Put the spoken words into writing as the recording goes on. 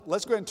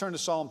Let's go ahead and turn to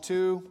Psalm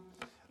 2.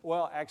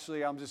 Well,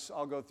 actually, I'll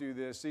go through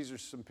this. These are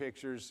some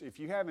pictures. If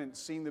you haven't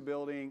seen the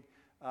building,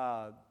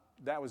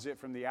 that was it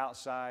from the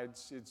outside.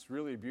 It's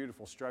really a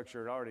beautiful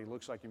structure. It already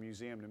looks like a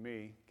museum to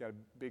me. Got a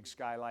big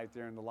skylight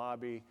there in the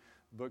lobby,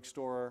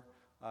 bookstore,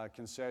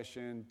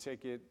 concession,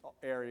 ticket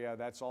area.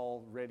 That's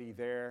already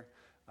there.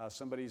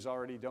 Somebody's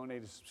already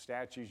donated some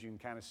statues you can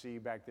kind of see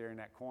back there in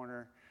that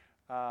corner.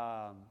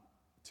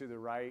 To the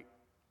right,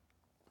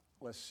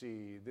 let's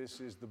see. This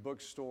is the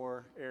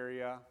bookstore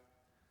area.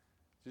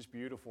 Just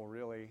beautiful,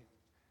 really.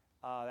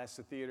 That's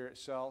the theater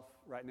itself.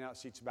 Right now it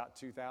seats about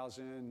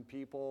 2,000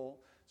 people.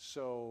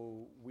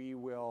 So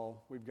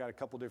we've got a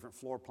couple different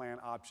floor plan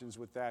options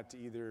with that to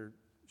either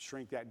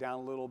shrink that down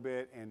a little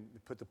bit and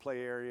put the play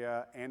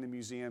area and the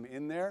museum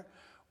in there,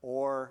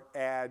 or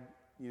add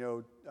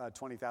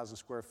 20,000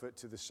 square foot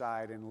to the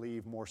side and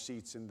leave more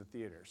seats in the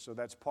theater. So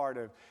that's part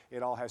of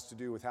it. All has to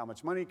do with how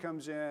much money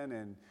comes in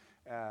and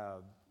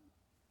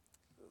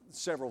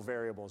several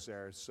variables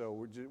there.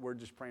 So we're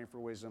just praying for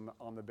wisdom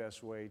on the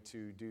best way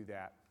to do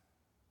that.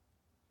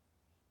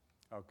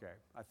 Okay,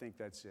 I think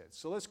that's it.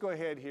 So let's go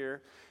ahead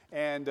here.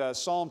 And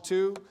Psalm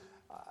 2,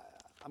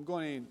 I'm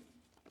going to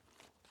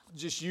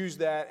just use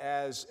that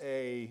as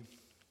a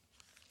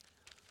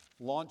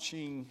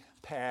launching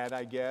pad,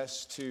 I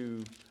guess,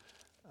 to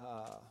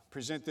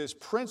present this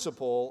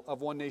principle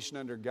of one nation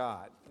under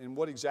God. And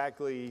what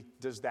exactly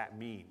does that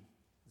mean?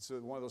 It's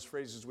one of those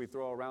phrases we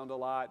throw around a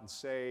lot and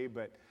say,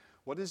 but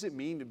what does it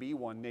mean to be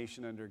one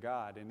nation under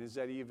God? And is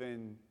that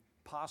even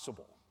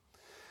possible?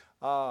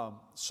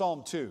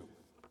 Psalm 2. And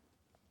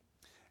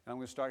I'm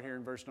going to start here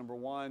in verse number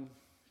 1.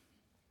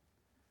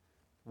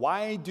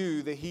 Why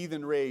do the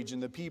heathen rage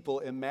and the people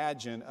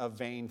imagine a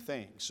vain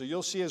thing? So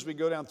you'll see as we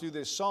go down through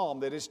this psalm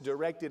that it's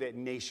directed at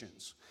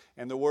nations.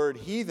 And the word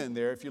heathen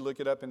there, if you look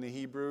it up in the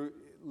Hebrew,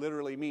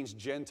 literally means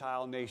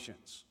Gentile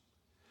nations.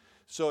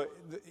 So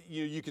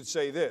you could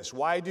say this: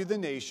 why do the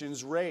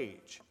nations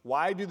rage?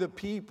 Why do the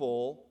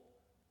people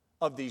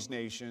of these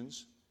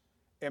nations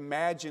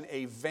imagine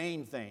a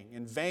vain thing?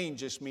 And vain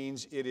just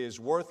means it is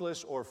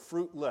worthless or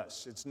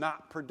fruitless. It's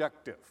not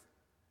productive.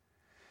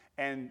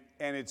 And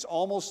it's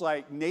almost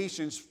like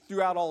nations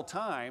throughout all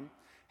time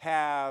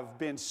have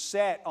been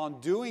set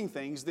on doing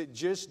things that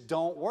just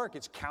don't work.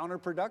 It's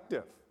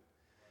counterproductive.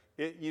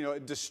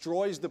 It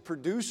destroys the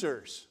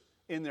producers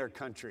in their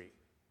country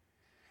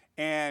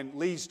and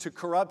leads to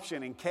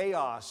corruption and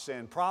chaos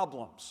and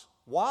problems.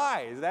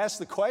 Why? That's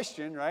the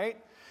question,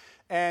 right?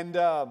 And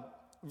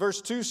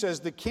verse 2 says,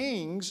 the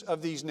kings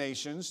of these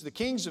nations, the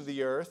kings of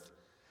the earth,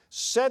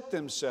 set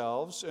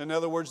themselves. In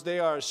other words, they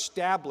are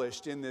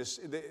established in this.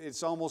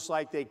 It's almost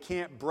like they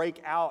can't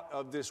break out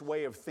of this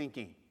way of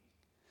thinking.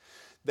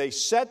 They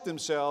set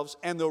themselves,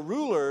 and the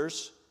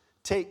rulers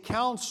take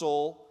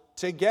counsel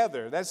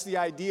together. That's the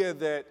idea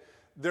that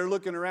they're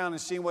looking around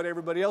and seeing what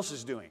everybody else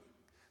is doing.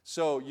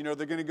 So, they're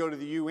going to go to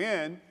the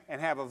UN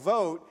and have a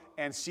vote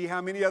and see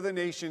how many other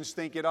nations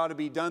think it ought to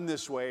be done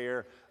this way,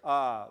 or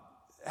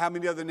how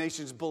many other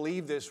nations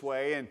believe this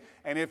way.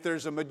 And if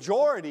there's a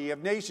majority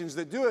of nations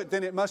that do it,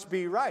 then it must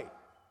be right?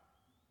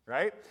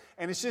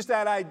 And it's just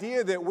that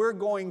idea that we're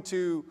going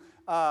to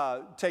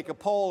take a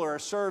poll or a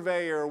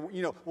survey, or,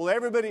 well,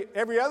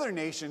 every other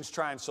nation's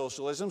trying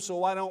socialism, so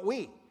why don't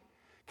we?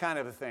 Kind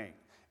of a thing.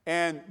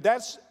 And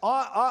that's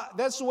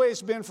the way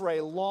it's been for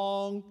a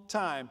long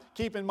time.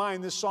 Keep in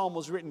mind, this psalm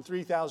was written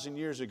 3,000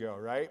 years ago,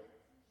 right?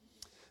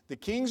 The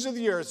kings of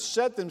the earth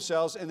set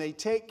themselves, and they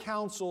take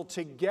counsel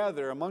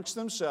together amongst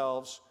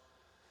themselves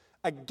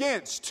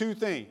against two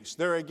things.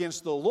 They're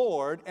against the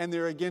Lord, and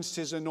they're against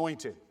His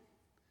anointed.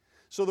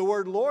 So the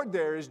word Lord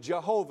there is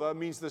Jehovah,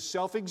 means the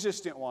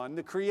self-existent one,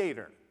 the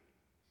Creator.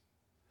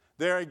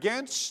 They're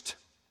against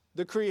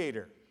the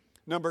Creator.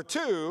 Number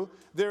 2,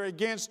 they're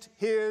against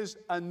His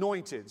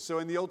anointed. So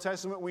in the Old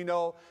Testament, we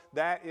know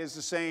that is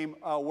the same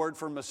word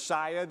for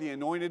Messiah, the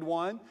anointed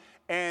one.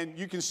 And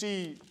you can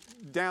see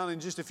down in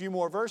just a few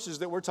more verses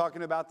that we're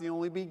talking about the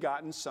only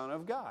begotten Son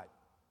of God,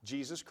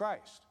 Jesus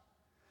Christ.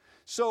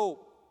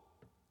 So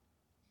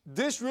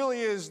this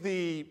really is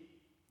the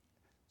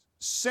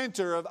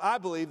center of, I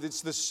believe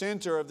it's the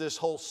center of this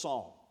whole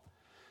psalm.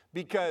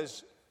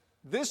 Because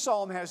this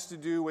psalm has to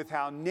do with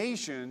how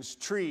nations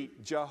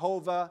treat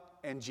Jehovah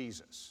and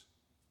Jesus.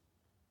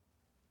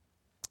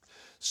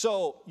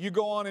 So you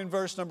go on in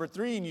verse number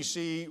 3 and you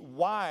see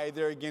why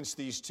they're against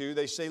these two.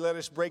 They say, let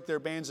us break their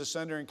bands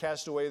asunder and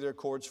cast away their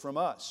cords from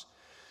us.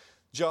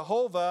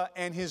 Jehovah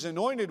and His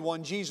anointed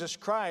one, Jesus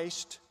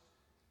Christ,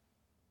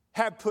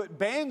 have put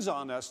bands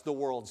on us, the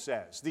world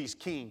says. These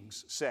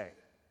kings say.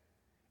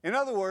 In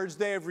other words,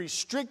 they have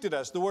restricted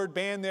us. The word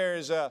band there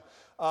is a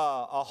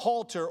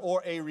halter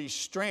or a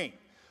restraint.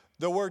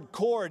 The word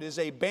cord is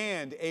a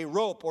band, a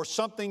rope, or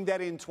something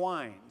that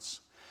entwines.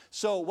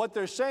 So what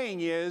they're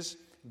saying is,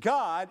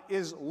 God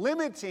is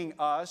limiting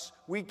us.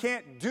 We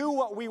can't do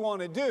what we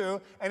want to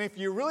do. And if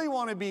you really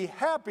want to be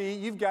happy,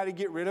 you've got to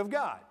get rid of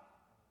God.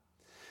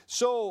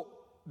 So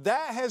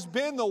that has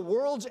been the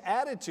world's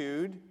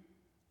attitude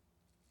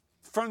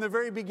from the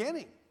very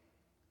beginning.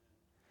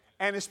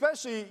 And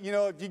especially,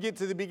 if you get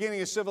to the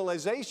beginning of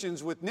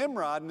civilizations with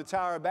Nimrod and the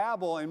Tower of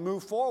Babel and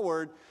move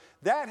forward,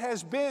 that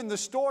has been the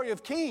story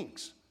of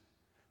kings.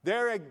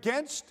 They're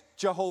against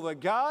Jehovah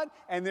God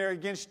and they're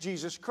against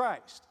Jesus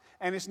Christ.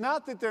 And it's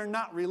not that they're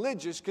not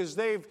religious, because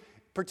they've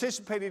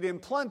participated in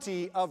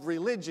plenty of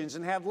religions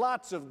and have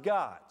lots of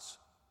gods.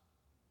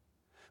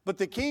 But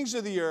the kings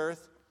of the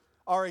earth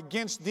are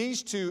against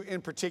these two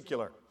in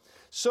particular.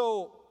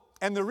 So,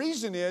 and the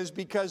reason is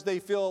because they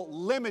feel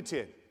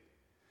limited.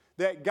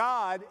 That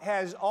God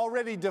has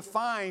already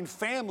defined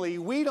family.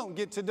 We don't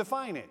get to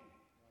define it.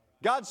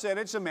 God said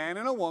it's a man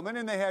and a woman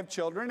and they have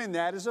children, and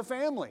that is a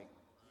family.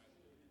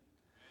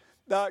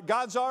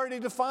 God's already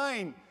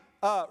defined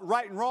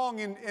right and wrong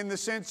in the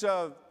sense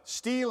of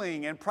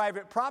stealing and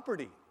private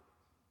property.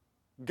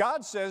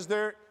 God says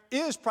there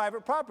is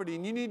private property,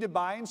 and you need to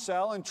buy and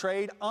sell and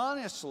trade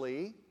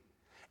honestly,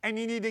 and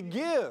you need to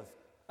give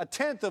a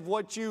tenth of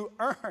what you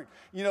earn,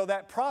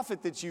 that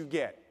profit that you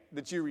get,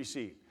 that you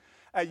receive.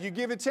 You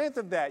give a tenth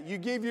of that. You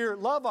give your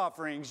love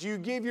offerings. You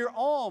give your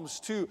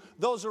alms to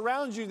those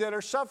around you that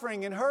are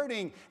suffering and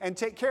hurting, and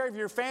take care of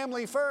your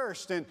family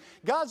first. And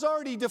God's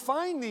already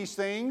defined these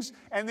things,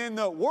 and then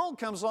the world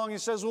comes along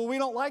and says, well, we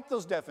don't like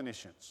those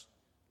definitions.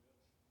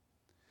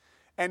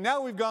 And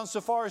now we've gone so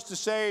far as to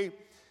say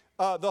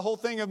the whole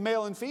thing of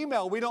male and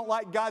female, we don't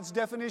like God's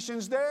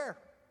definitions there.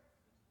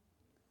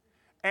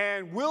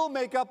 And we'll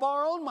make up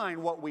our own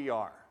mind what we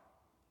are.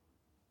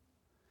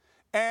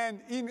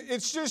 And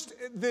it's just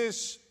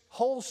this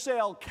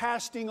wholesale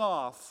casting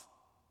off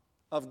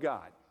of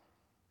God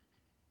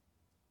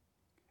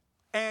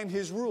and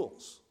His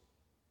rules.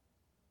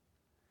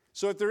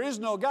 So if there is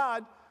no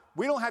God,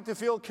 we don't have to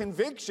feel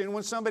conviction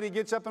when somebody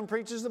gets up and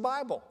preaches the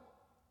Bible.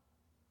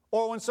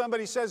 Or when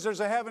somebody says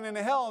there's a heaven and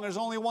a hell and there's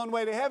only one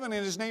way to heaven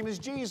and His name is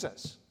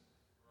Jesus.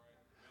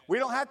 We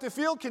don't have to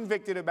feel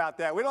convicted about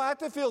that. We don't have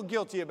to feel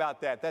guilty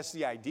about that. That's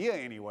the idea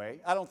anyway.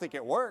 I don't think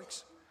it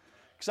works.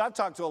 Because I've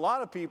talked to a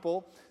lot of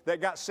people that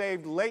got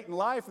saved late in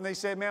life, and they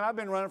said, man, I've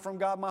been running from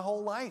God my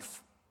whole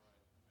life.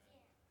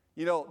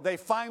 They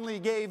finally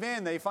gave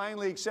in. They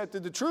finally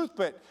accepted the truth.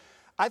 But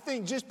I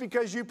think just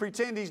because you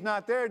pretend He's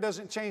not there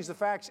doesn't change the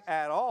facts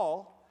at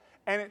all.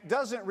 And it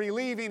doesn't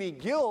relieve any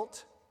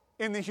guilt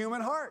in the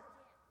human heart.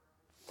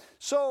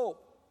 So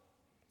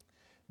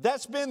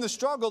that's been the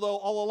struggle, though,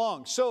 all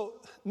along. So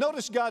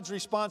notice God's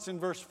response in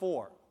verse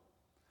 4.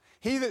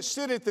 He that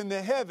sitteth in the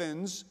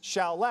heavens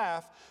shall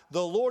laugh,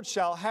 the Lord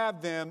shall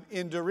have them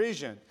in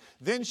derision.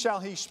 Then shall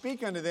He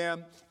speak unto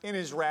them in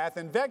His wrath,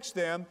 and vex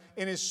them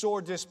in His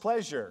sore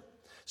displeasure.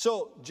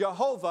 So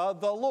Jehovah,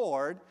 the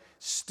Lord,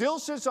 still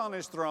sits on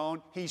His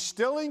throne. He's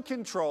still in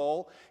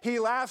control. He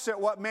laughs at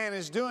what man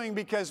is doing,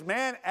 because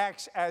man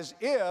acts as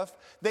if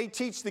they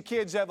teach the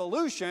kids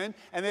evolution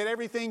and that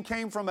everything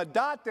came from a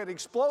dot that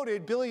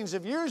exploded billions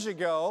of years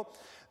ago.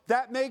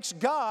 That makes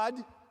God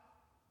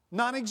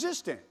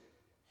non-existent.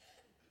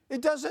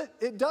 It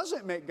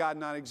doesn't make God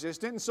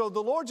non-existent. And so the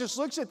Lord just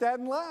looks at that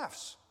and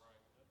laughs.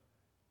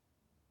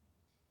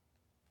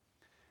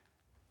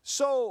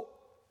 So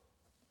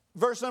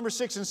verse number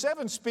 6 and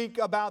 7 speak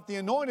about the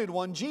anointed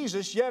one,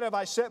 Jesus. Yet have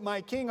I set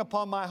my king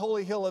upon my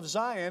holy hill of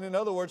Zion. In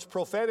other words,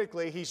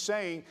 prophetically, he's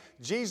saying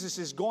Jesus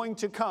is going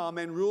to come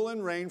and rule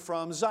and reign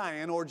from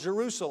Zion or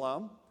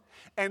Jerusalem.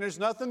 And there's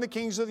nothing the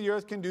kings of the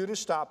earth can do to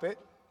stop it.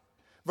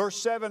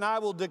 Verse 7, I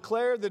will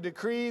declare the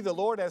decree, the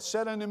Lord hath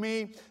said unto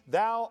me,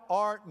 thou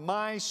art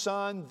my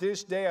son,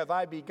 this day have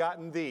I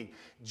begotten thee.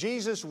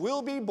 Jesus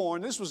will be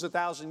born. This was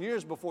 1,000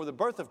 years before the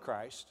birth of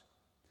Christ.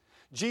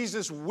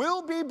 Jesus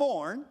will be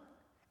born,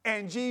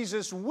 and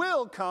Jesus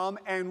will come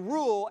and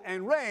rule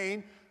and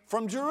reign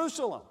from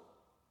Jerusalem.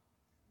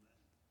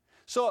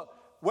 So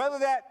whether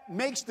that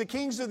makes the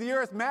kings of the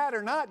earth mad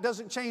or not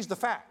doesn't change the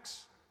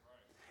facts.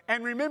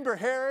 And remember,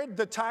 Herod,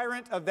 the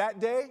tyrant of that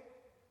day,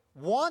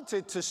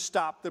 wanted to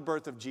stop the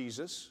birth of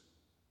Jesus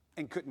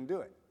and couldn't do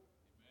it.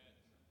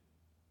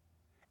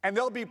 And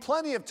there'll be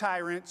plenty of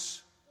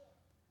tyrants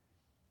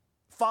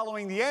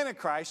following the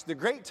Antichrist, the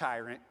great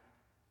tyrant,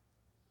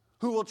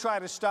 who will try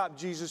to stop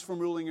Jesus from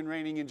ruling and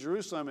reigning in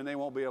Jerusalem, and they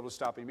won't be able to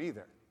stop Him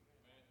either.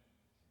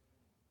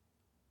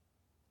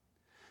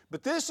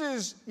 But this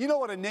is, you know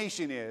what a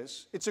nation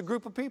is? It's a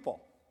group of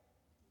people,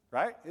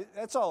 right?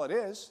 That's all it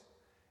is.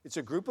 It's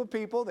a group of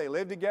people. They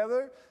live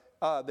together.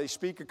 They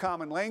speak a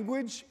common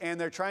language,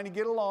 and they're trying to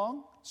get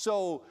along.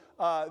 So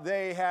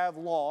they have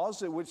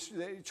laws in which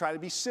they try to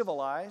be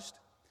civilized.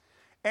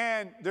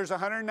 And there's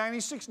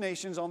 196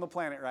 nations on the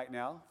planet right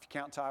now, if you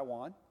count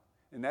Taiwan.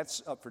 And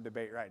that's up for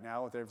debate right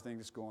now with everything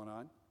that's going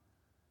on.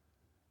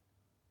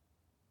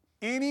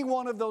 Any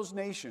one of those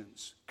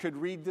nations could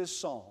read this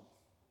psalm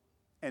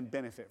and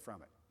benefit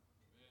from it.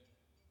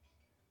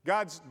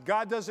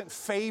 God doesn't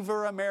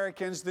favor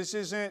Americans. This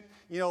isn't,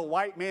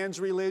 white man's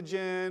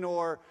religion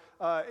or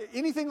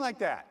anything like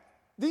that.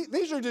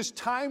 These are just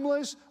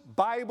timeless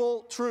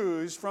Bible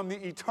truths from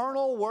the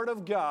eternal Word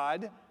of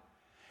God,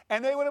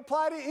 and they would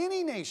apply to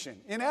any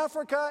nation in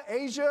Africa,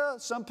 Asia,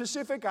 some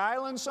Pacific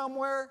island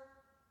somewhere.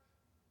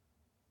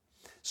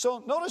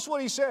 So notice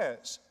what he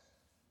says.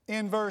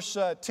 in verse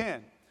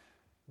 10.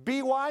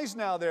 Be wise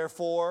now,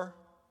 therefore,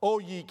 O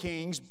ye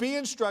kings, be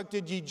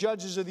instructed, ye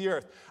judges of the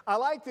earth. I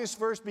like this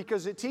verse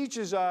because it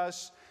teaches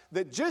us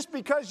that just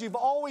because you've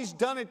always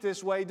done it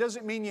this way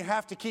doesn't mean you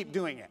have to keep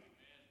doing it.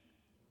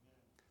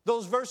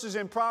 Those verses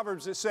in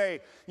Proverbs that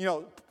say,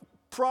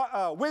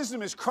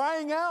 wisdom is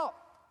crying out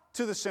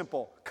to the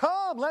simple.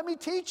 Come, let me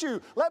teach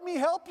you. Let me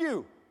help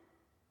you.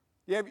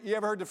 You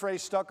ever heard the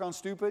phrase stuck on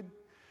stupid?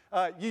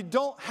 You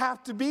don't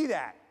have to be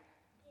that.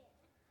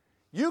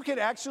 You could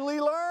actually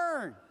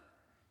learn.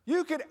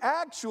 You could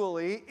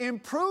actually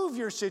improve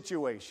your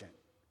situation.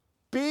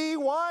 Be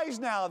wise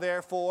now,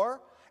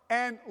 therefore,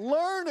 and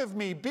learn of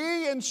me.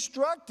 Be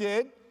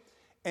instructed.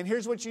 And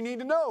here's what you need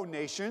to know,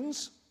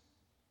 nations.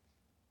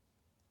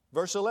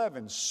 Verse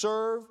 11,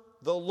 serve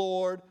the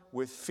Lord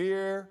with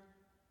fear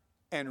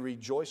and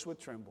rejoice with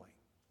trembling.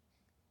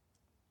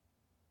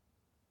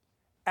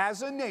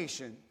 As a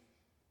nation,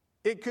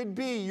 it could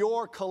be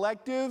your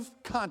collective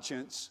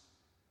conscience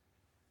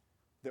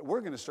that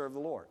we're going to serve the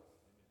Lord.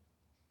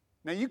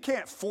 Now, you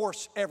can't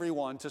force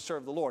everyone to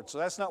serve the Lord, so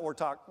that's not what we're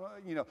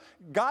talking.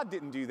 God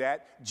didn't do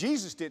that,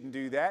 Jesus didn't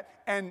do that,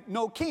 and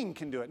no king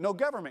can do it, no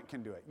government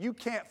can do it. You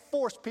can't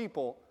force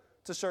people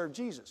to serve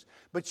Jesus.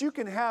 But you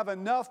can have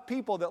enough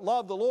people that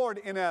love the Lord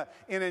in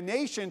a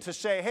nation to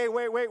say, hey,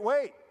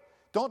 wait.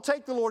 Don't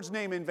take the Lord's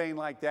name in vain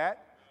like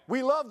that.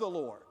 We love the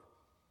Lord.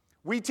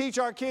 We teach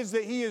our kids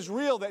that He is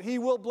real, that He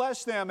will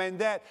bless them, and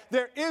that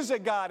there is a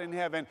God in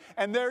heaven,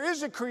 and there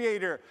is a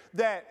Creator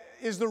that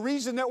is the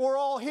reason that we're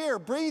all here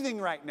breathing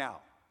right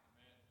now.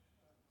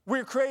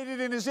 We're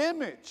created in His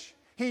image.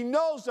 He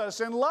knows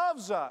us and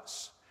loves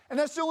us. And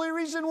that's the only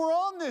reason we're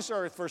on this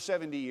earth for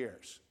 70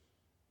 years.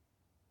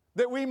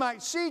 That we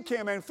might seek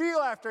Him and feel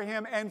after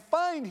Him and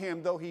find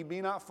Him, though He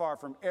be not far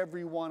from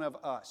every one of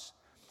us.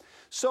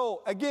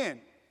 So,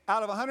 again,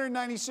 out of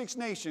 196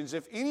 nations,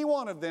 if any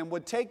one of them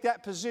would take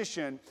that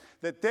position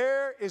that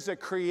there is a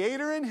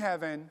Creator in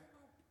heaven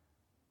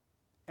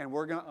and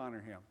we're going to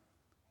honor Him.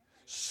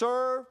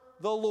 Serve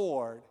the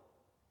Lord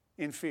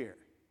in fear,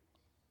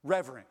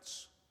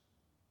 reverence,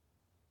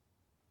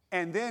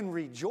 and then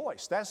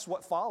rejoice. That's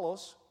what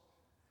follows.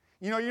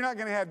 You're not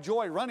going to have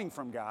joy running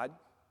from God.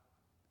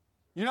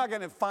 You're not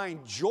going to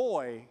find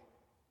joy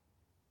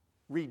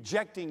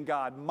rejecting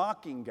God,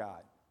 mocking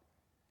God.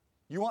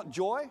 You want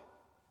joy?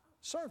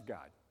 Serve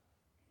God.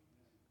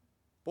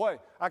 Boy,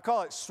 I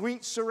call it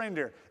sweet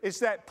surrender. It's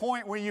that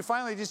point where you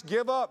finally just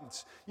give up.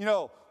 It's,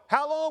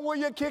 how long will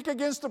you kick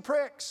against the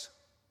pricks?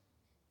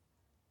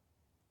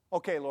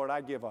 Okay, Lord,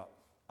 I give up.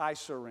 I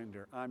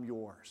surrender. I'm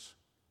yours.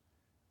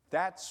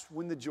 That's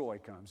when the joy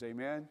comes.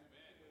 Amen?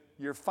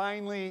 You're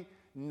finally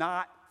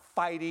not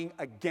fighting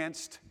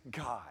against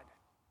God.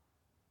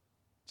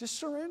 Just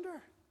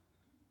surrender.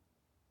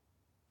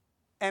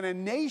 And a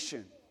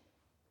nation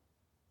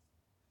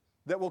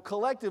that will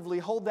collectively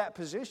hold that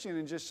position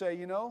and just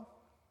say,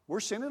 we're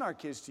sending our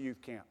kids to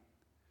youth camp.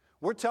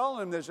 We're telling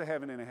them there's a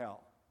heaven and a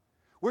hell.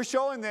 We're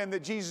showing them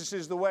that Jesus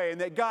is the way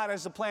and that God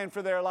has a plan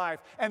for their life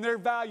and they're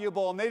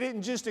valuable and they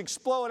didn't just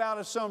explode out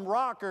of some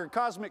rock or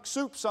cosmic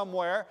soup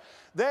somewhere.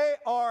 They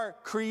are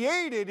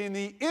created in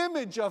the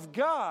image of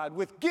God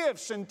with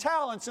gifts and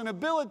talents and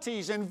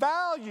abilities and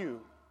value.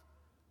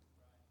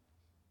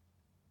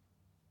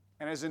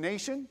 And as a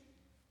nation,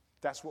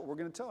 that's what we're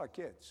going to tell our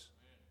kids.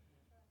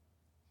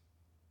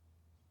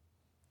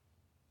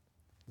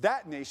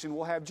 That nation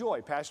will have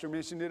joy. Pastor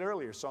mentioned it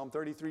earlier, Psalm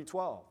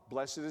 33:12.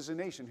 Blessed is a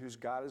nation whose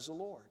God is the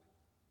Lord.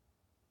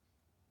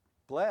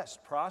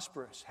 Blessed,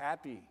 prosperous,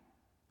 happy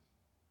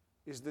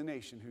is the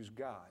nation whose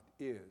God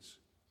is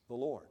the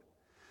Lord.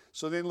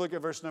 So then look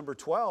at verse number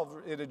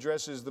 12. It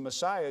addresses the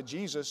Messiah,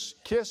 Jesus.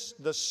 Kiss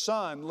the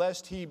Son,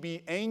 lest He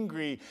be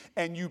angry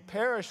and you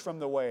perish from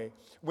the way,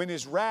 when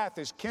His wrath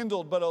is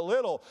kindled but a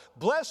little.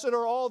 Blessed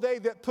are all they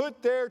that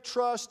put their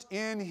trust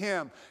in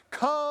Him.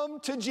 Come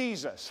to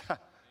Jesus.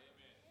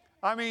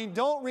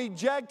 Don't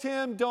reject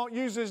Him. Don't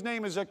use His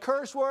name as a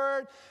curse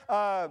word.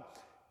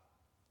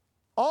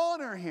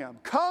 Honor Him.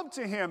 Come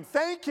to Him.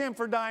 Thank Him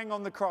for dying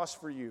on the cross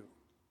for you.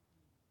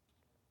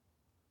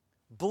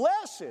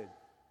 Blessed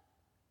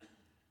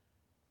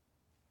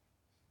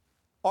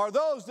are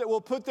those that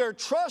will put their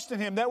trust in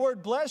Him. That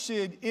word blessed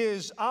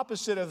is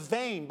opposite of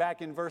vain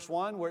back in verse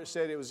 1 where it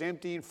said it was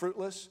empty and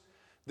fruitless.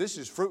 This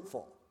is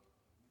fruitful.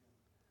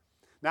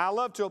 Now, I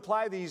love to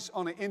apply these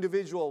on an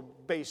individual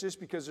basis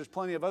because there's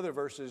plenty of other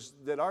verses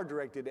that are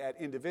directed at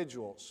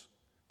individuals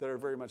that are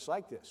very much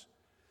like this.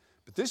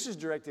 But this is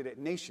directed at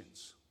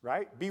nations,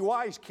 right? Be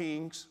wise,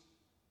 kings.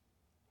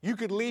 You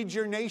could lead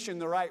your nation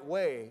the right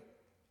way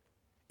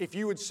if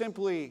you would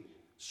simply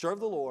serve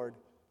the Lord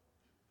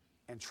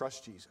and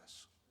trust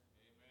Jesus.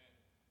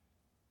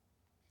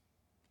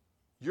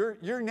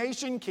 Your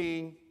nation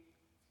king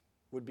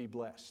would be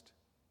blessed,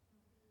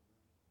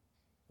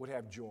 would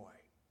have joy.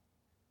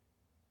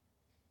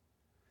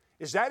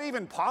 Is that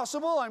even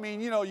possible?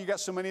 You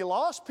got so many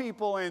lost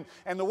people and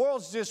the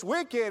world's just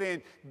wicked.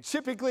 And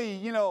typically,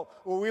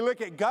 we look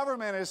at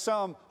government as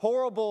some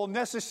horrible,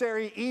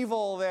 necessary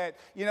evil that,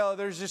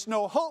 there's just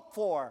no hope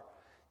for.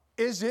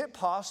 Is it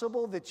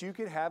possible that you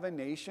could have a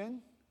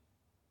nation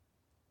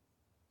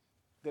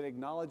that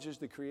acknowledges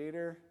the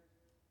Creator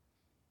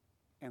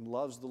and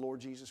loves the Lord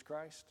Jesus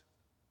Christ?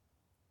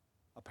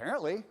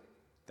 Apparently,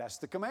 that's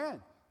the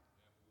command.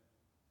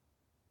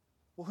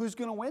 Well, who's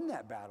going to win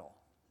that battle?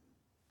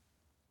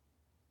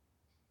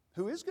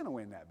 Who is going to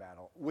win that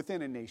battle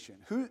within a nation?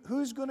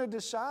 Who's going to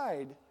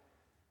decide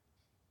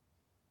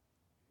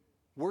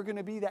we're going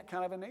to be that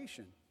kind of a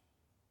nation?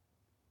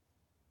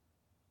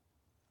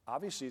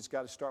 Obviously, it's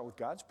got to start with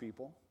God's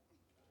people.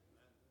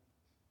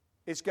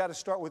 It's got to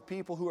start with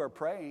people who are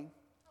praying.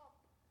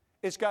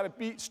 It's got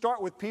to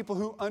start with people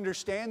who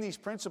understand these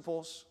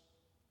principles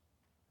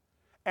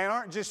and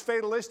aren't just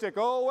fatalistic.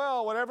 Oh,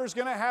 well, whatever's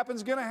going to happen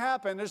is going to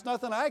happen. There's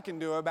nothing I can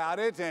do about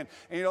it. And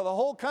the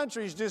whole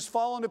country's just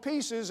falling to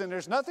pieces, and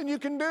there's nothing you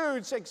can do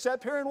except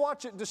sit here and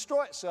watch it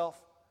destroy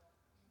itself.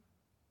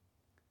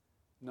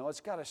 No,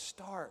 it's got to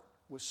start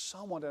with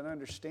someone that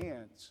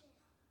understands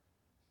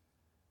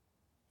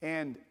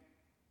and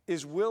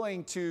is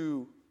willing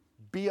to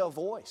be a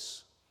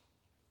voice.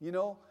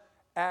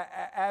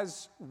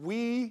 As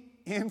we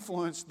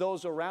influence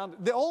those around,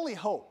 the only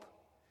hope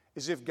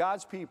is if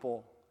God's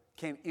people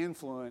can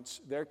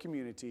influence their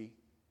community,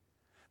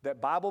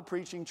 that Bible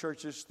preaching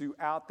churches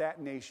throughout that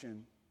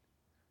nation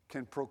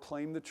can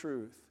proclaim the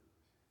truth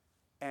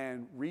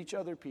and reach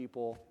other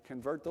people,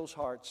 convert those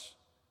hearts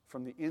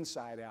from the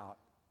inside out,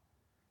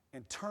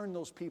 and turn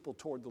those people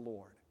toward the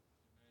Lord.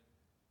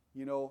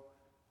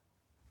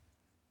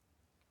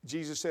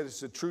 Jesus said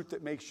it's the truth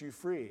that makes you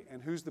free.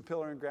 And who's the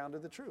pillar and ground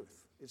of the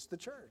truth? It's the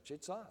church.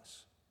 It's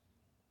us.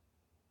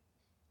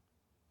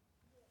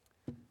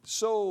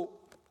 So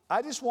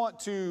I just want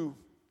to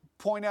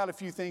point out a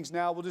few things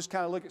now. We'll just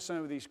kind of look at some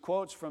of these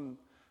quotes from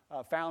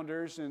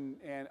founders and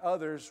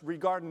others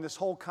regarding this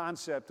whole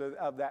concept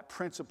of that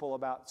principle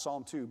about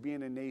Psalm 2,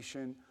 being a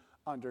nation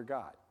under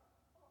God.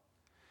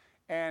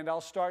 And I'll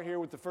start here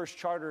with the First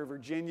Charter of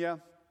Virginia.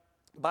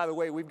 By the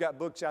way, we've got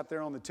books out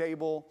there on the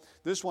table.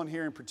 This one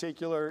here in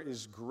particular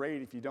is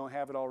great if you don't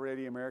have it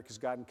already, America's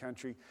God and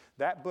Country.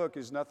 That book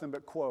is nothing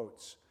but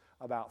quotes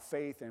about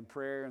faith and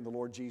prayer and the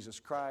Lord Jesus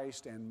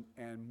Christ and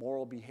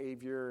moral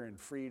behavior and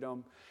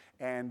freedom.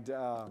 And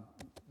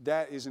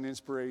that is an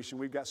inspiration.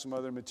 We've got some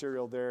other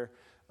material there.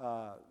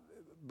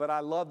 But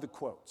I love the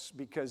quotes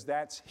because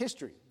that's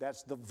history.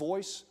 That's the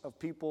voice of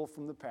people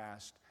from the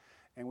past.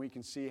 And we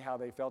can see how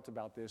they felt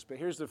about this. But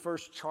here's the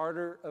First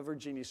Charter of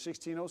Virginia,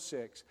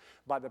 1606.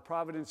 By the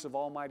providence of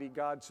Almighty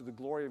God, to the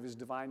glory of His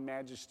divine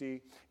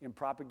majesty, in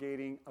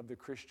propagating of the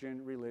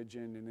Christian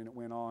religion. And then it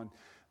went on.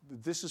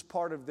 This is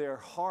part of their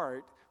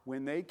heart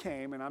when they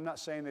came. And I'm not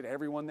saying that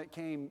everyone that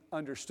came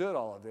understood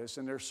all of this.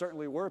 And there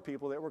certainly were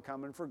people that were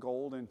coming for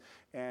gold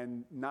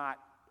and not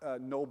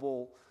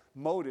noble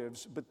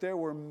motives. But there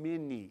were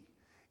many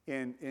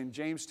in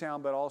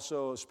Jamestown, but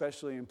also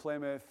especially in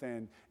Plymouth,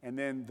 and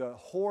then the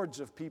hordes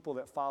of people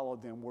that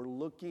followed them were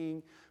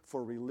looking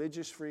for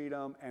religious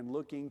freedom and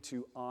looking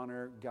to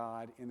honor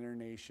God in their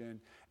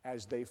nation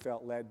as they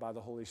felt led by the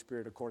Holy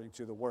Spirit according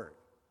to the Word.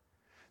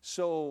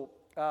 So,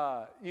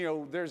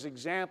 there's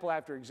example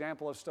after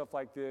example of stuff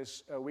like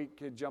this. We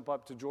could jump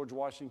up to George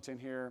Washington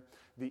here,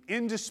 the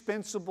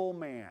indispensable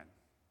man,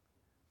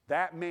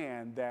 that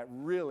man that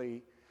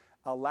really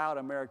allowed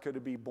America to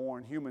be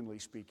born, humanly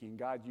speaking.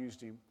 God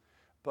used him.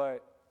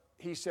 But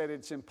he said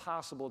it's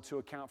impossible to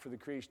account for the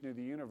creation of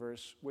the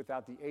universe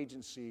without the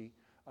agency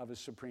of a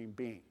supreme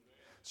being.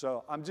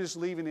 So I'm just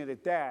leaving it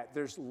at that.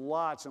 There's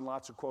lots and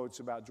lots of quotes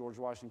about George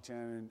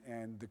Washington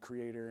and the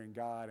Creator and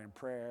God and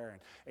prayer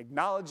and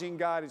acknowledging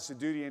God. It's the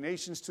duty of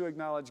nations to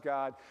acknowledge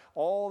God.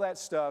 All that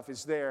stuff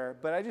is there.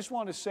 But I just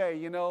want to say,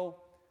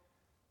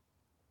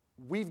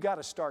 we've got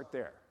to start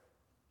there.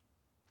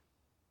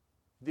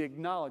 The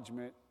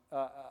acknowledgement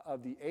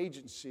of the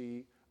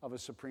agency of a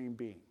supreme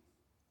being.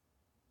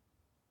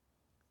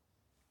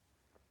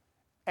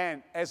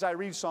 And as I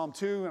read Psalm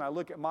 2 and I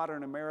look at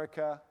modern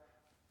America,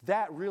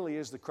 that really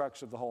is the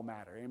crux of the whole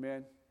matter.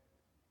 Amen?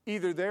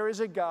 Either there is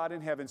a God in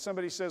heaven.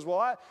 Somebody says,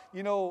 well,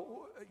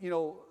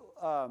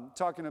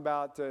 talking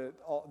about the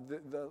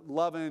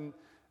loving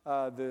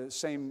the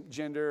same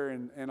gender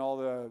and all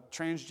the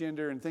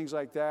transgender and things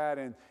like that,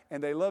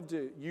 and they love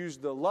to use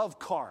the love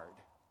card.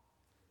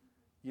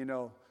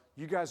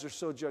 You guys are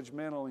so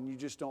judgmental and you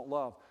just don't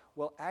love.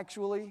 Well,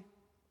 actually,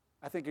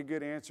 I think a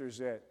good answer is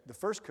that the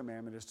first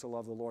commandment is to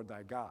love the Lord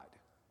thy God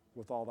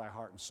with all thy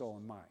heart and soul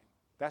and mind.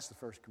 That's the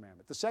first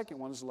commandment. The second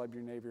one is to love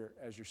your neighbor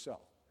as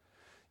yourself.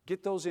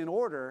 Get those in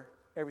order,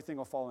 everything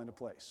will fall into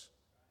place.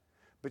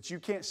 But you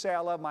can't say I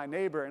love my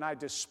neighbor and I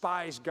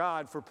despise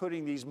God for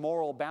putting these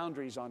moral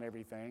boundaries on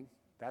everything.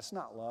 That's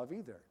not love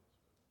either.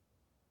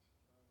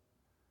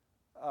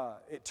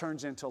 It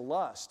turns into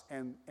lust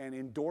and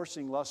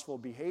endorsing lustful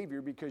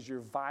behavior because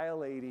you're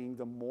violating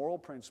the moral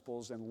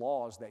principles and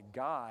laws that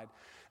God,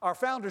 our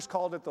founders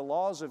called it the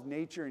laws of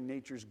nature and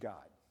nature's God.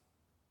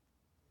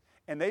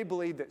 And they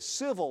believed that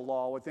civil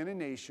law within a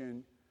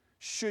nation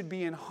should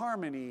be in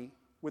harmony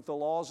with the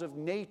laws of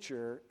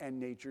nature and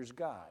nature's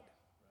God.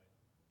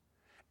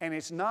 And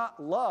it's not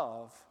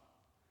love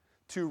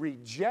to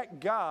reject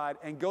God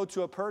and go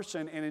to a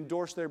person and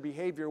endorse their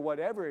behavior,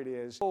 whatever it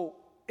is,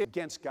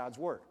 against God's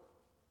word.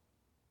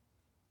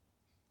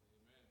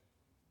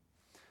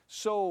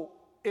 So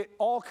it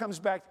all comes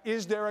back,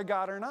 is there a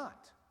God or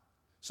not?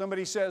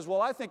 Somebody says,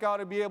 well, I think I ought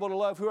to be able to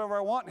love whoever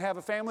I want and have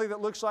a family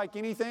that looks like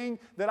anything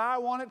that I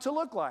want it to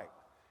look like.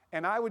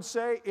 And I would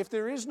say, if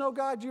there is no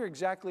God, you're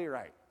exactly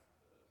right.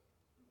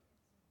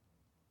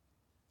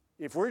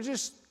 If we're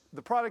just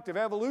the product of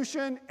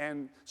evolution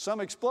and some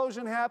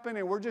explosion happened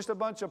and we're just a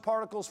bunch of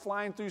particles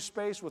flying through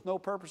space with no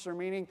purpose or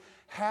meaning,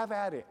 have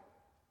at it.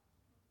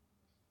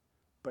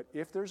 But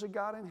if there's a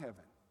God in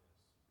heaven,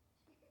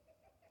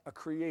 a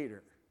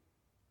creator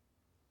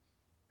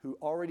who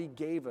already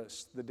gave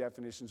us the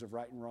definitions of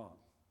right and wrong,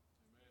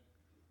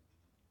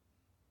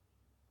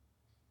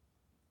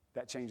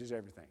 that changes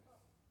everything.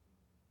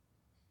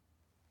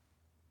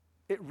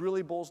 It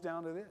really boils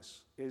down to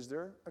this. Is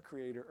there a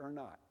creator or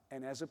not?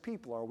 And as a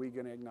people, are we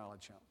going to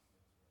acknowledge him?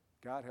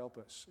 God help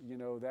us. You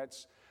know,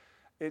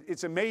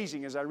 it's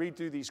amazing as I read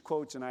through these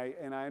quotes and I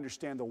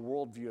understand the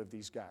worldview of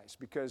these guys.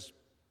 Because,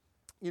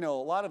 you know,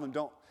 a lot of them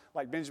don't,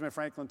 like Benjamin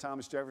Franklin,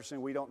 Thomas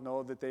Jefferson, we don't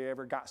know that they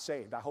ever got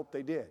saved. I hope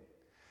they did.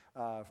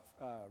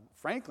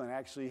 Franklin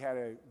actually had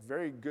a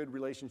very good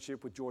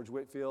relationship with George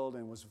Whitefield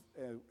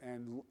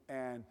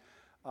and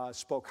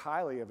spoke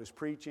highly of his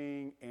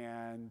preaching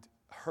and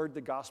heard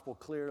the gospel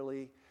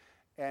clearly.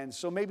 And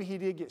so maybe he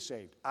did get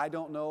saved. I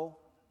don't know.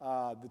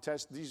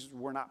 These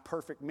were not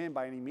perfect men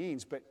by any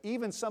means, but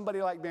even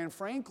somebody like Ben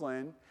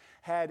Franklin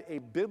had a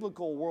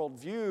biblical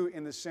worldview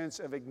in the sense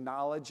of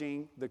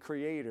acknowledging the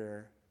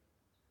Creator.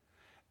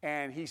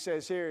 And he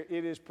says here,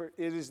 it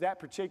is that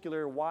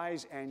particular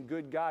wise and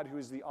good God who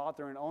is the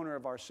author and owner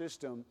of our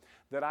system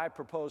that I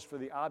propose for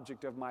the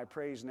object of my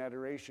praise and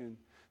adoration,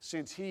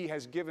 since he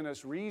has given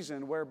us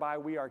reason whereby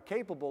we are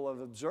capable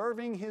of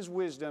observing his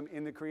wisdom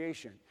in the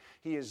creation.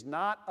 He is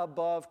not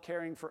above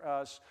caring for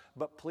us,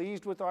 but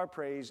pleased with our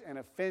praise and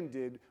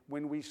offended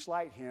when we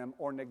slight him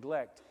or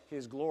neglect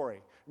his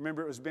glory.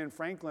 Remember, it was Ben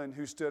Franklin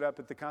who stood up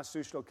at the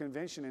Constitutional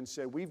Convention and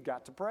said, we've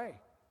got to pray.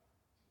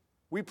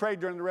 We prayed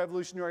during the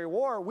Revolutionary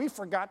War. We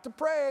forgot to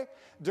pray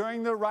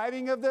during the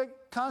writing of the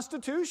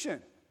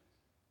Constitution.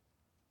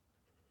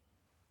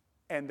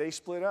 And they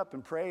split up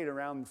and prayed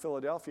around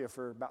Philadelphia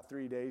for about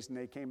 3 days, and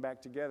they came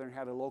back together and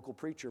had a local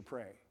preacher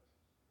pray.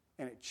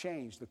 And it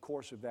changed the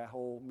course of that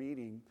whole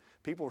meeting.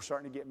 People were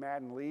starting to get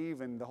mad and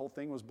leave, and the whole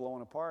thing was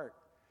blowing apart.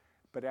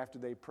 But after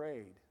they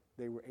prayed,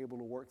 they were able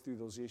to work through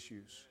those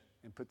issues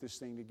and put this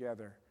thing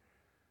together.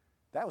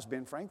 That was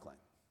Ben Franklin.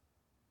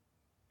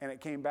 And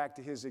it came back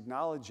to his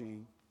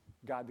acknowledging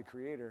God the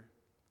Creator.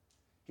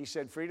 He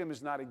said, freedom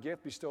is not a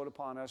gift bestowed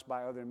upon us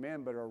by other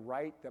men, but a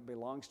right that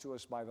belongs to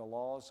us by the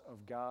laws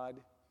of God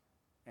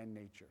and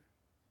nature.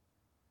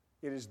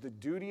 It is the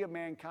duty of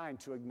mankind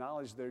to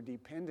acknowledge their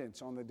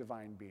dependence on the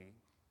divine being,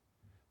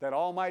 that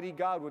Almighty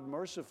God would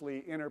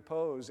mercifully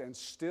interpose and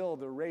still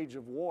the rage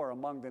of war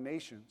among the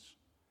nations,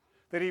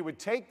 that he would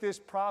take this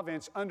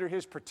province under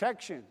his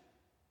protection,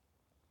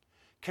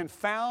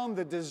 confound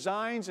the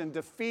designs and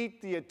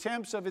defeat the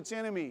attempts of its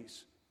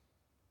enemies,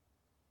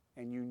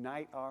 and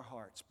unite our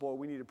hearts. Boy,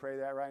 we need to pray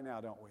that right now,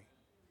 don't we?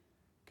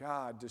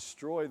 God,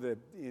 destroy the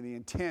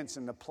intents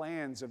and the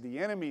plans of the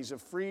enemies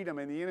of freedom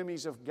and the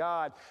enemies of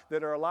God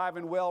that are alive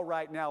and well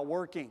right now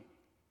working.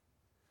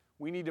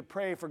 We need to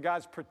pray for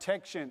God's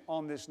protection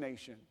on this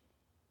nation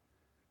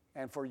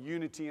and for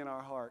unity in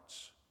our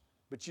hearts.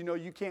 But you know,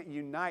 you can't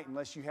unite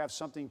unless you have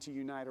something to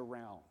unite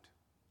around.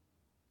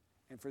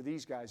 And for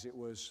these guys, it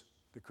was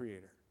the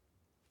Creator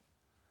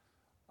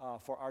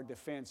for our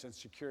defense and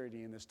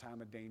security in this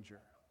time of danger.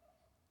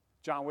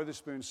 John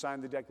Witherspoon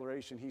signed the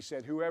declaration. He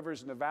said, whoever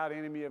is an avowed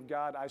enemy of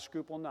God, I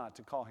scruple not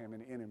to call him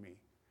an enemy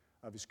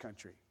of his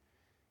country.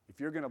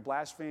 If you're going to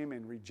blaspheme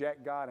and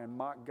reject God and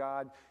mock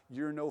God,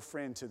 you're no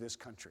friend to this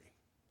country.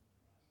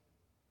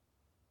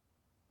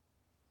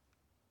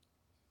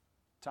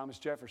 Thomas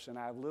Jefferson,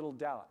 I have little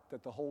doubt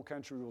that the whole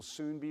country will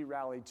soon be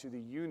rallied to the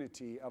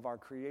unity of our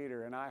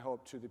Creator, and I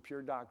hope to the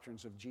pure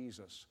doctrines of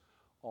Jesus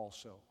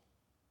also.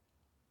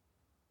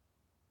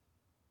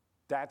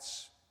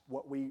 That's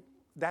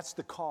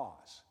the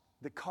cause.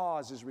 The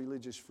cause is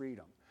religious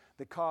freedom.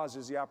 The cause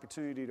is the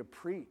opportunity to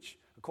preach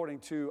according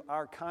to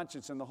our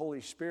conscience and the Holy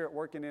Spirit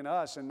working in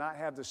us, and not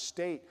have the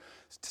state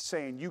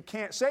saying, you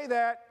can't say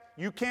that,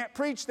 you can't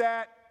preach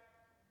that.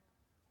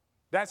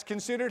 That's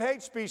considered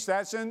hate speech.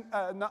 That's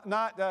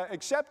not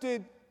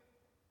accepted.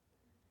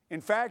 In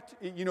fact,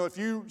 you know, if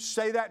you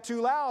say that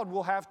too loud,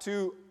 we'll have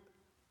to,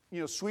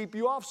 sweep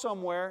you off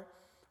somewhere.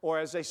 Or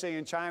as they say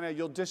in China,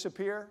 you'll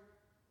disappear.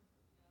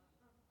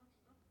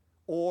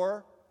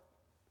 Or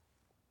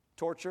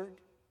tortured,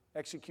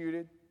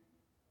 executed.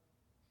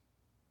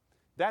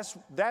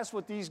 That's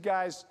what these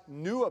guys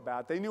knew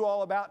about. They knew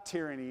all about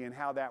tyranny and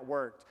how that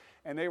worked.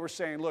 And they were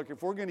saying, look,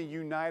 if we're going to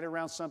unite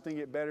around something,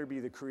 it better be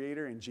the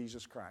Creator and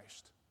Jesus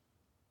Christ.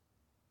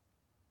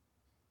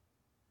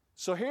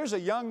 So here's a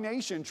young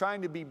nation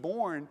trying to be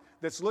born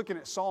that's looking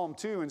at Psalm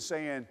 2 and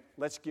saying,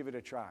 let's give it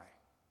a try.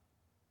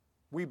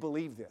 We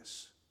believe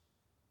this.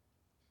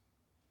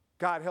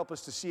 God, help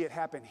us to see it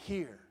happen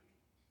here.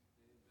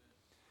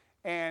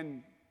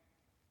 And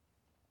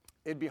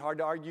it'd be hard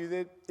to argue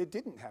that it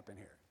didn't happen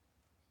here.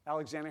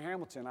 Alexander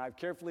Hamilton, I've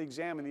carefully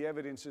examined the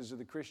evidences of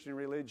the Christian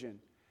religion,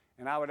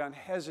 and I would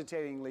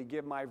unhesitatingly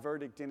give my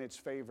verdict in its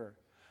favor.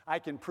 I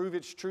can prove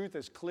its truth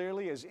as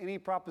clearly as any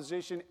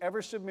proposition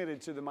ever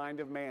submitted to the mind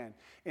of man.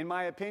 In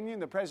my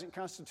opinion, the present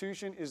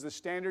Constitution is the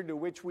standard to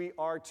which we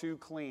are to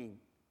cling.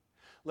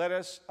 Let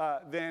us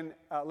then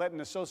let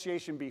an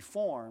association be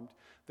formed,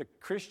 the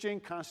Christian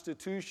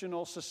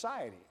Constitutional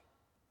Society.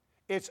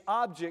 Its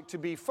object to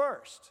be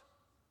first,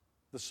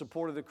 the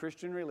support of the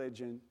Christian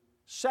religion.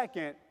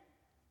 Second,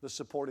 the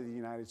support of the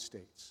United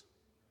States.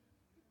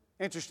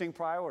 Interesting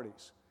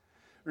priorities.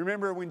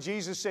 Remember when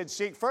Jesus said,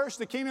 seek first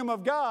the kingdom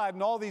of God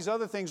and all these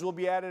other things will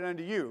be added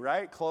unto you,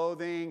 right?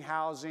 Clothing,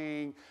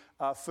 housing,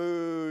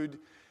 food.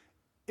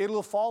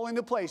 It'll fall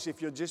into place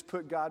if you'll just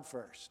put God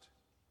first.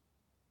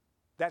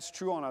 That's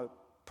true on a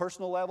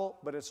personal level,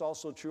 but it's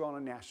also true on a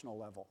national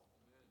level.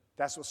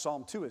 That's what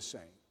Psalm 2 is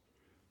saying.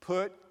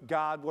 Put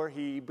God where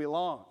He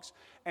belongs.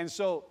 And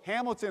so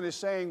Hamilton is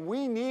saying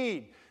we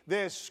need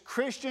this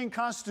Christian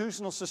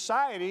constitutional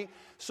society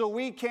so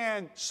we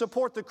can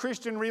support the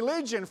Christian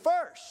religion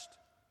first.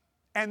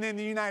 And then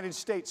the United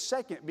States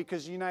second,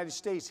 because the United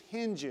States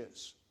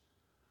hinges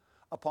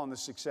upon the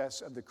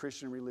success of the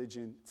Christian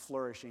religion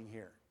flourishing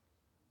here.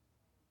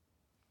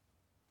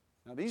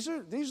 Now these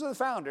are the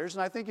founders,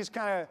 and I think it's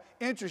kind of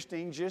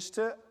interesting just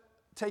to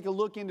take a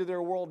look into their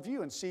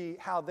worldview and see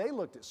how they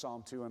looked at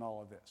Psalm 2 and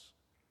all of this.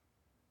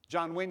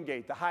 John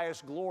Wingate, the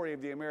highest glory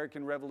of the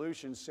American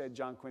Revolution, said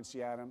John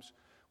Quincy Adams,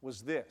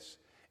 was this: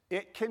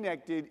 it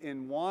connected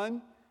in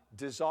one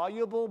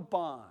dissoluble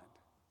bond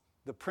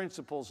the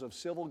principles of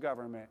civil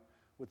government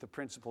with the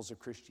principles of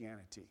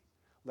Christianity.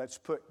 Let's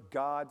put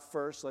God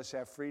first. Let's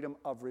have freedom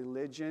of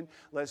religion.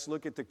 Let's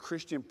look at the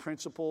Christian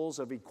principles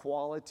of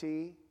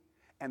equality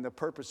and the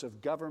purpose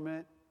of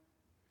government.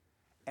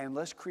 And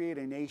let's create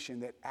a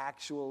nation that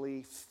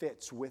actually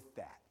fits with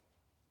that.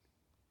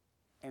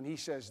 And he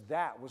says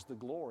that was the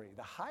glory,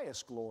 the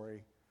highest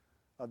glory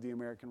of the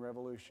American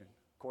Revolution.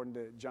 According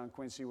to John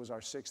Quincy, was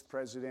our sixth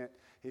president.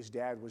 His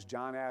dad was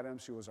John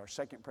Adams, who was our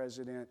second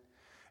president.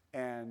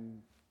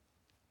 And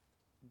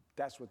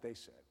that's what they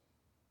said.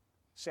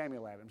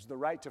 Samuel Adams, the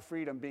right to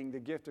freedom being the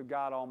gift of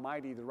God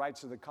Almighty, the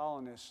rights of the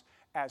colonists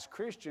as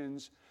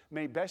Christians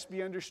may best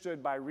be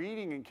understood by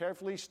reading and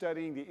carefully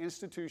studying the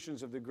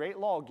institutions of the great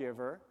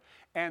lawgiver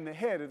and the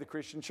head of the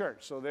Christian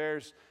church. So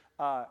there's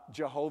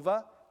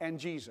Jehovah and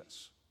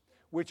Jesus,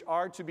 which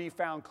are to be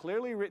found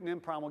clearly written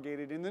and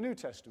promulgated in the New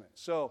Testament.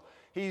 So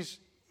he's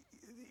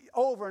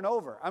over and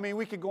over. I mean,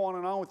 we could go on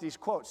and on with these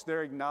quotes.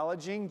 They're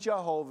acknowledging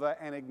Jehovah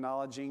and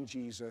acknowledging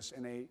Jesus,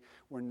 and they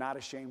were not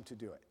ashamed to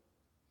do it.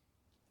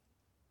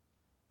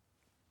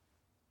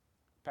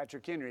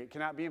 Patrick Henry, it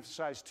cannot be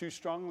emphasized too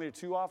strongly or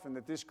too often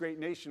that this great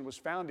nation was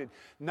founded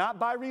not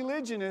by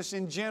religionists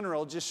in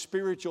general, just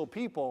spiritual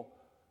people,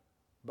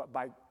 but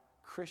by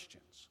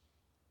Christians.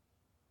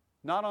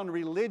 Not on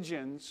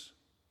religions,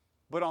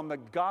 but on the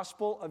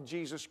gospel of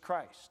Jesus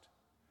Christ.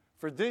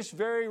 For this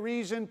very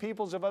reason,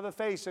 peoples of other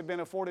faiths have been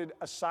afforded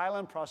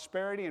asylum,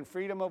 prosperity, and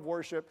freedom of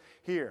worship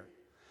here.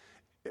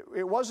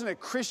 It wasn't a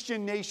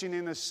Christian nation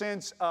in the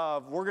sense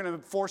of we're going to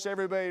force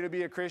everybody to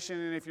be a Christian,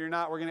 and if you're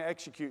not, we're going to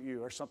execute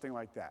you or something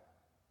like that.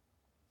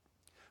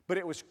 But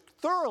it was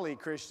thoroughly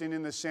Christian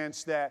in the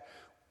sense that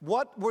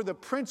what were the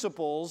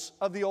principles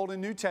of the Old and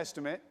New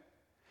Testament,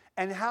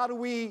 and how do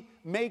we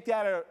make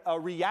that a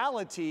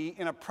reality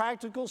in a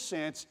practical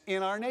sense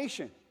in our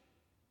nation?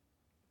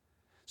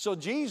 So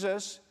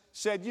Jesus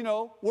said, you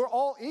know, we're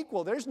all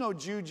equal. There's no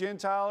Jew,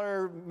 Gentile,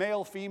 or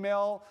male,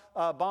 female,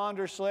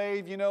 bond or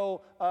slave,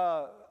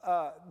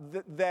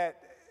 that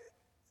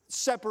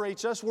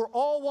separates us. We're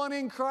all one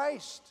in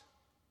Christ.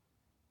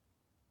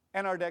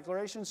 And our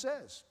declaration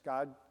says,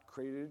 God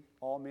created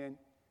all men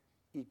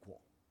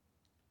equal.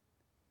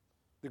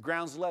 The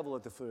ground's level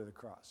at the foot of the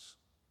cross.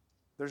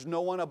 There's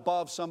no one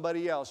above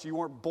somebody else. You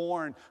weren't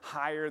born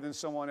higher than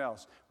someone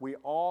else. We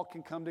all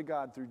can come to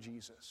God through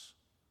Jesus.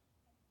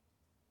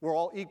 We're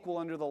all equal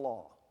under the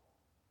law.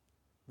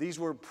 These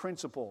were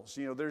principles.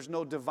 You know, there's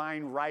no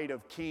divine right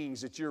of kings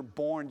that you're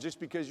born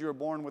just because you're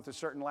born with a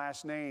certain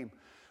last name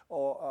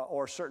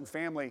or a certain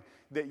family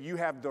that you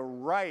have the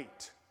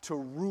right to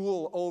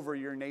rule over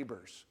your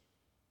neighbors.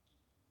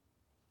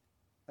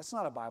 That's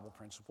not a Bible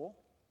principle.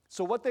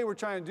 So what they were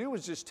trying to do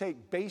was just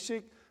take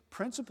basic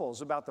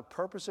principles about the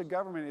purpose of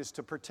government is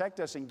to protect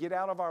us and get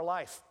out of our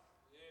life.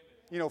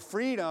 You know,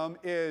 freedom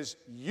is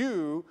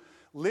you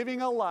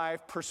living a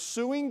life,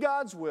 pursuing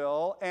God's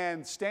will,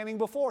 and standing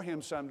before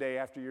Him someday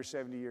after your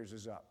 70 years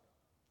is up.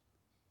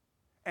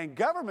 And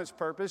government's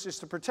purpose is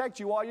to protect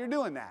you while you're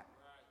doing that.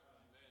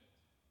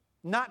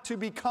 Not to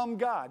become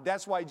God.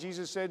 That's why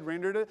Jesus said,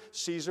 render to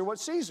Caesar what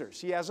Caesar's.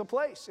 He has a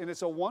place, and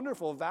it's a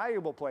wonderful,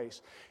 valuable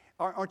place.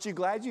 Aren't you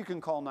glad you can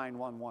call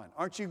 911?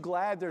 Aren't you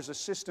glad there's a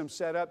system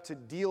set up to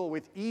deal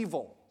with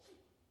evil?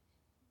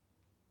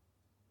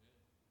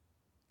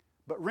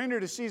 But render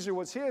to Caesar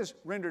what's his,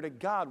 render to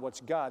God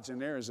what's God's,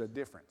 and there is a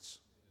difference.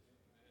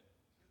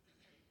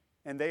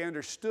 And they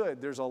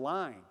understood there's a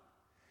line.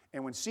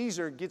 And when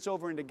Caesar gets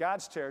over into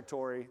God's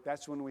territory,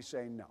 that's when we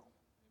say no. Amen.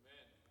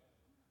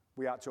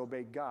 We ought to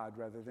obey God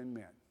rather than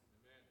men. Amen.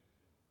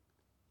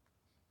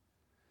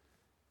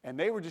 And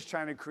they were just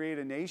trying to create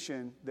a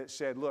nation that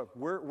said, look,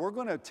 we're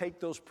going to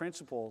take those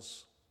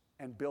principles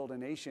and build a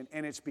nation.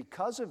 And it's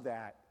because of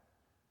that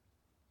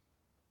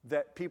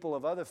that people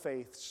of other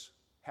faiths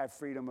have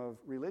freedom of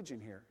religion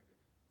here.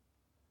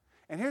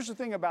 And here's the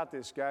thing about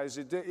this, guys.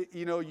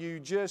 You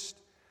just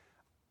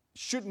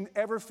shouldn't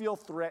ever feel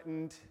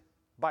threatened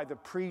by the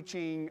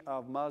preaching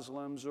of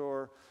Muslims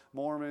or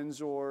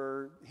Mormons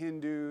or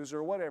Hindus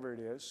or whatever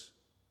it is,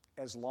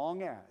 as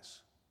long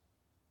as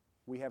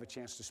we have a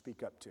chance to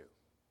speak up too.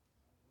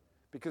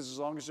 Because as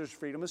long as there's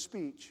freedom of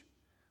speech,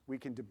 we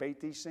can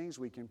debate these things,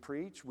 we can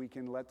preach, we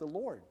can let the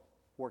Lord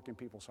work in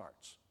people's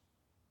hearts.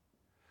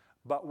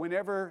 But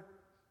whenever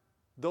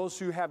those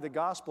who have the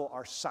gospel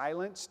are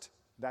silenced,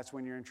 that's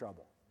when you're in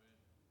trouble.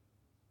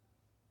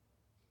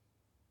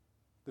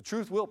 The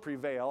truth will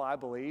prevail, I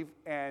believe,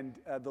 and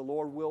the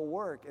Lord will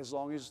work as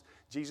long as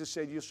Jesus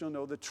said, you shall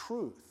know the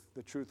truth.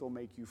 The truth will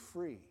make you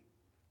free.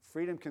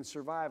 Freedom can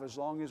survive as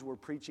long as we're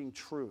preaching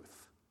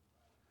truth.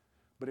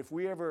 But if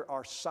we ever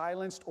are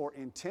silenced or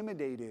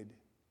intimidated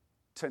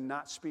to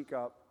not speak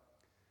up,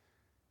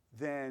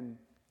 then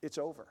it's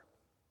over.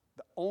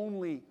 The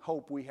only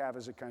hope we have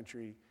as a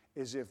country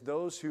is if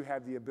those who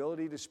have the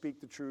ability to speak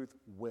the truth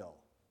will.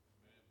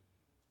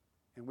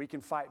 And we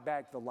can fight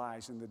back the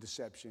lies and the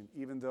deception,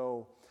 even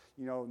though,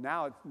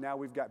 now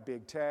we've got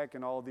big tech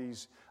and all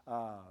these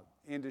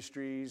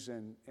industries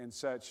and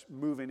such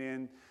moving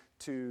in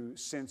to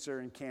censor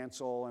and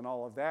cancel and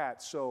all of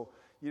that. So,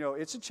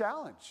 it's a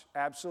challenge,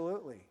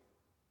 absolutely.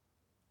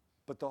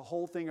 But the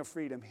whole thing of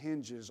freedom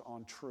hinges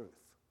on truth.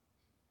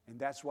 And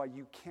that's why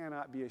you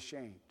cannot be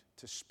ashamed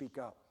to speak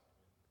up.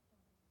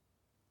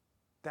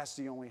 That's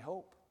the only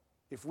hope.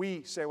 If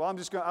we say, well, I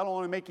don't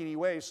want to make any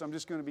waves, so I'm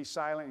just going to be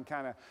silent and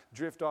kind of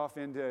drift off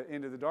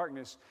into the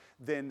darkness,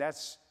 then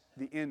that's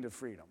the end of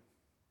freedom.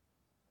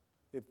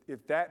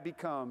 If that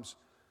becomes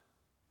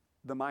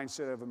the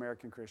mindset of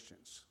American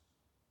Christians.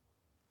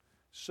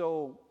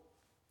 So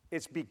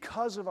it's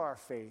because of our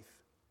faith,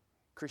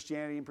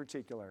 Christianity in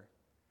particular,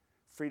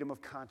 freedom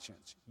of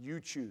conscience. You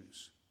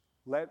choose.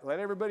 Let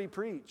everybody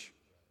preach,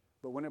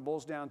 but when it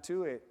boils down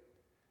to it,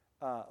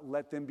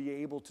 let them be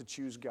able to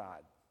choose God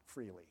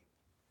freely.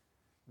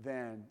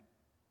 Then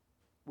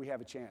we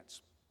have a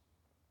chance.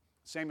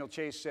 Samuel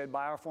Chase said,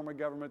 by our form of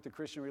government, the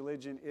Christian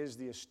religion is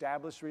the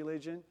established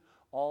religion.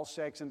 All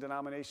sects and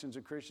denominations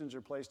of Christians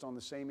are placed on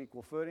the same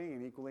equal footing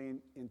and equally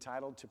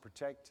entitled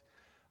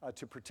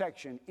to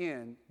protection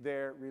in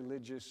their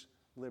religious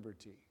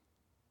liberty.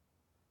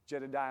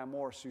 Jedediah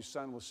Morse, whose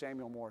son was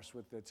Samuel Morse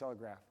with the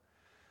Telegraph,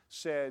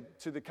 said,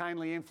 to the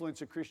kindly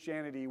influence of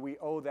Christianity, we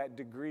owe that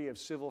degree of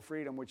civil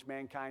freedom which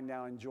mankind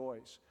now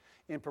enjoys.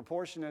 In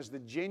proportion as the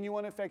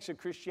genuine effects of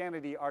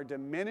Christianity are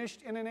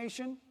diminished in a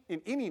nation,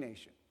 in any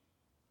nation,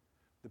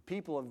 the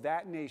people of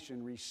that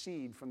nation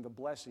recede from the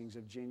blessings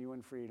of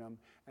genuine freedom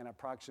and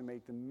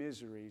approximate the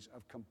miseries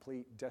of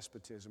complete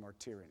despotism or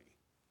tyranny.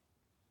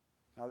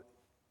 Now,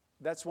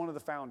 that's one of the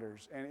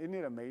founders, and isn't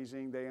it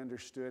amazing they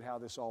understood how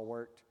this all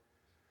worked?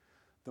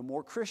 The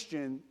more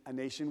Christian a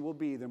nation will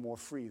be, the more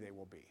free they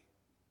will be.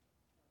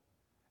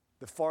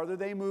 The farther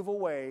they move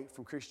away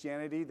from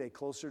Christianity, the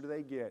closer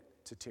they get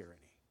to tyranny.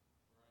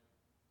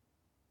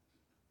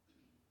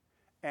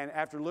 And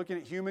after looking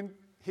at human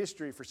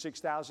history for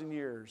 6,000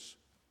 years,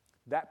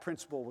 that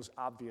principle was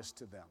obvious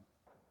to them.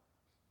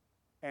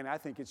 And I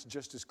think it's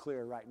just as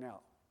clear right now.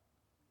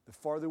 The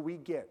farther we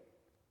get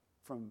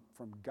from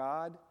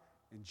God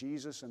and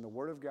Jesus and the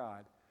Word of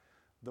God,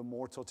 the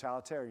more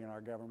totalitarian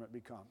our government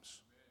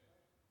becomes.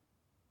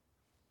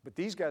 But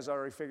these guys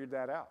already figured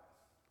that out.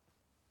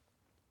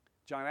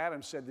 John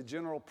Adams said the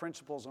general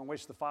principles on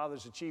which the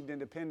fathers achieved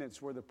independence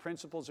were the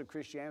principles of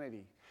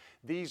Christianity.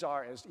 These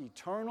are as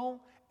eternal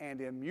and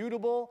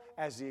immutable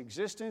as the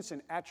existence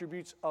and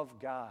attributes of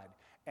God,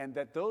 and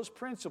that those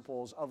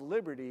principles of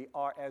liberty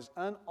are as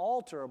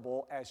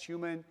unalterable as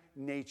human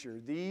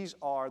nature. These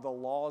are the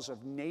laws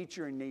of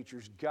nature and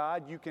nature's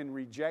God. You can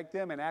reject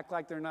them and act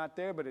like they're not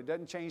there, but it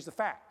doesn't change the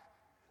fact.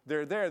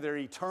 They're there. They're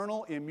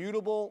eternal,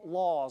 immutable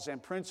laws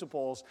and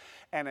principles,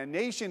 and a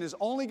nation is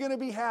only going to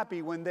be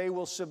happy when they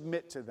will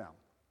submit to them.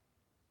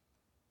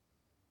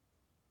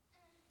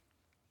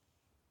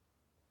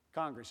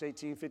 Congress,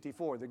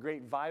 1854, the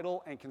great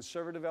vital and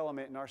conservative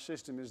element in our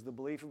system is the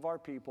belief of our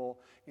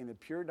people in the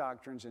pure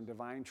doctrines and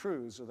divine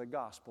truths of the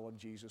gospel of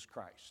Jesus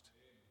Christ.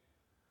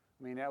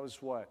 I mean, that was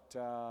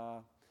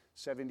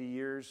 70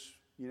 years,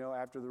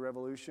 after the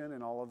Revolution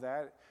and all of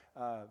that.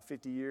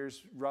 50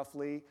 years,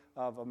 roughly,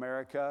 of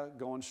America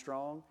going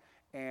strong.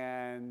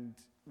 And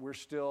we're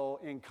still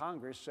in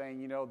Congress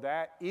saying,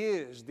 that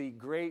is the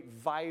great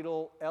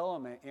vital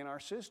element in our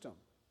system,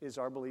 is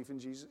our belief in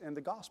Jesus and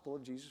the gospel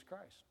of Jesus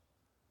Christ.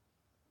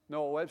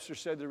 Noah Webster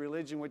said the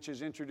religion which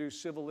has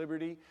introduced civil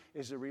liberty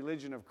is the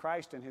religion of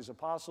Christ and his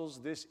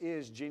apostles. This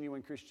is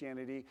genuine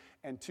Christianity,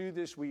 and to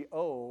this we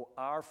owe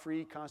our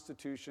free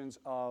constitutions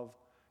of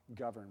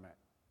government.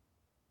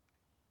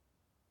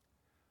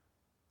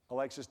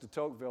 Alexis de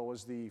Tocqueville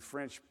was the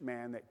French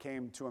man that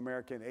came to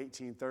America in the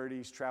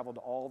 1830s, traveled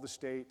to all the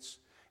states,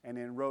 and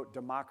then wrote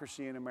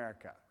Democracy in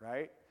America,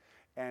 right?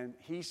 And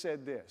he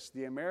said this: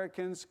 the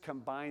Americans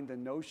combine the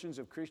notions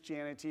of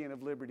Christianity and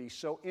of liberty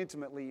so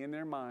intimately in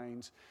their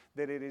minds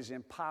that it is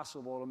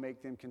impossible to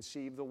make them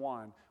conceive the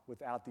one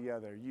without the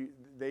other.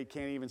 They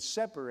can't even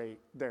separate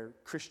their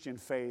Christian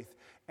faith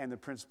and the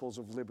principles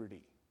of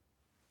liberty.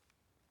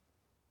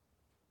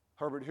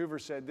 Herbert Hoover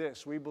said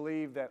this: we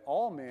believe that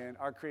all men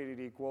are created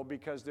equal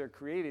because they're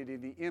created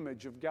in the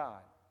image of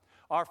God.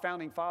 Our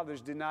founding fathers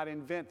did not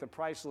invent the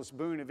priceless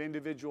boon of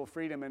individual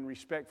freedom and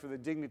respect for the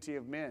dignity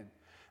of men.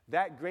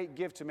 That great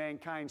gift to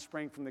mankind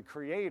sprang from the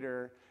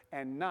Creator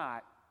and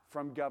not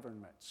from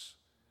governments.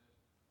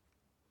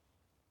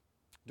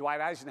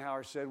 Dwight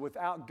Eisenhower said,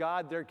 without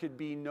God, there could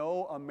be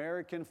no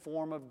American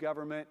form of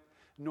government,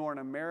 nor an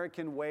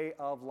American way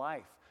of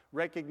life.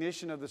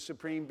 Recognition of the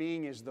Supreme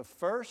Being is the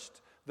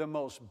first, the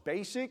most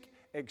basic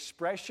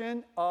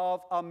expression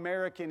of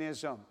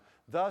Americanism.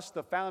 Thus,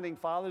 the founding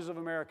fathers of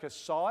America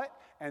saw it,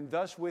 and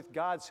thus, with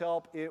God's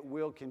help, it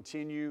will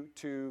continue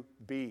to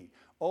be.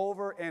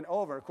 Over and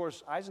over. Of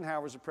course,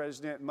 Eisenhower was a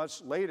president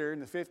much later in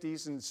the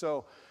 50s, and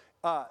so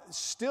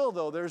still,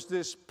 though, there's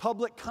this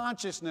public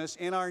consciousness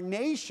in our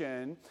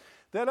nation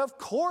that, of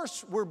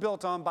course, we're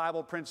built on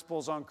Bible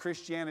principles, on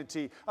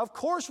Christianity. Of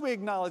course, we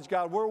acknowledge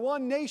God. We're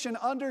one nation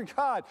under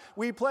God.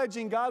 We pledge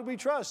in God we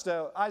trust.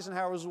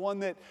 Eisenhower was the one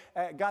that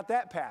got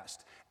that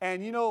passed.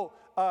 And you know,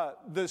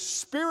 the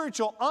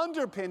spiritual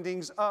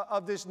underpinnings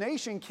of this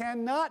nation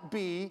cannot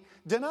be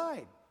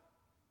denied.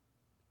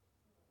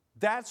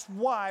 That's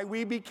why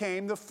we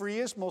became the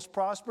freest, most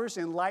prosperous,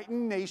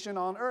 enlightened nation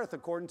on earth,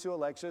 according to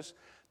Alexis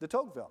de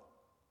Tocqueville.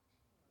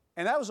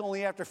 And that was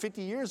only after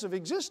 50 years of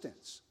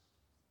existence,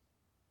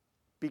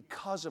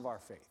 because of our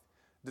faith.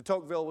 De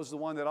Tocqueville was the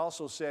one that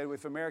also said,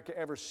 if America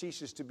ever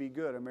ceases to be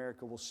good,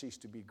 America will cease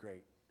to be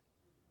great.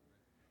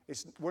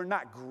 We're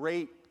not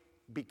great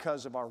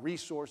because of our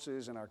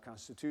resources and our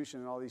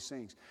Constitution and all these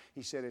things.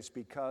 He said it's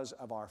because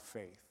of our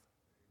faith.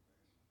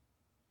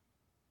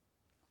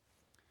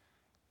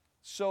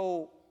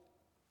 So,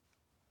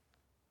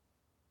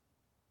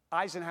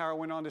 Eisenhower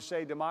went on to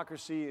say,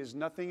 democracy is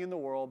nothing in the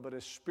world but a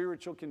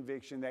spiritual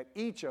conviction that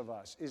each of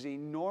us is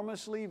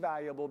enormously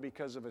valuable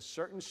because of a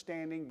certain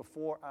standing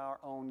before our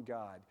own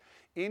God.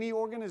 Any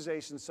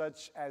organization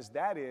such as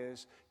that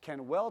is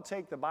can well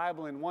take the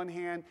Bible in one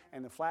hand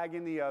and the flag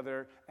in the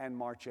other and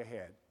march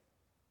ahead.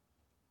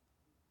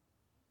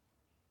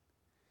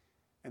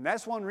 And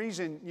that's one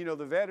reason, you know,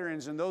 the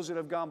veterans and those that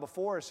have gone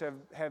before us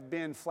have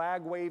been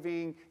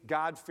flag-waving,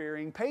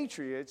 God-fearing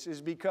patriots,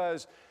 is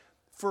because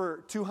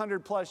for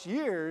 200 plus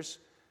years,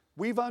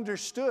 we've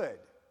understood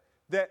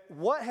that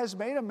what has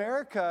made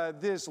America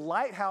this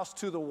lighthouse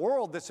to the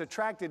world that's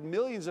attracted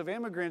millions of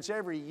immigrants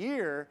every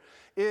year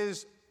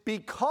is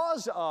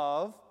because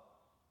of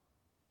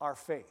our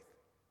faith,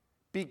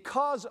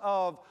 because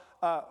of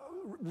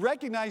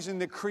recognizing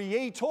the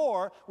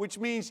Creator, which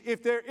means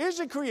if there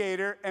is a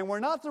Creator and we're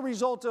not the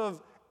result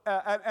of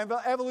an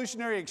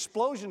evolutionary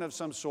explosion of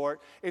some sort,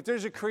 if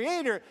there's a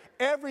Creator,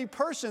 every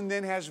person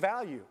then has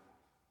value.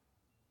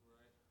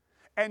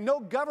 And no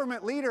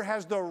government leader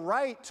has the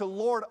right to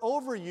lord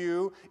over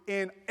you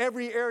in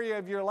every area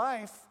of your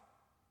life,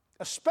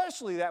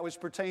 especially that which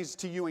pertains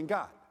to you and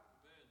God.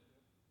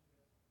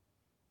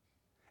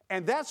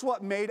 And that's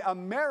what made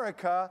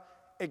America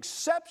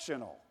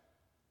exceptional.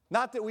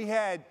 Not that we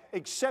had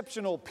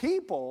exceptional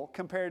people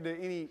compared to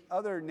any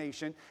other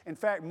nation. In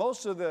fact,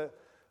 most of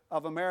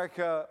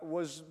America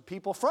was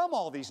people from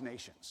all these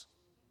nations.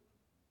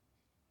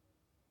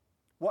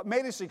 What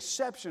made us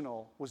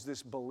exceptional was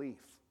this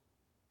belief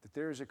that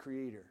there is a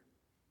Creator.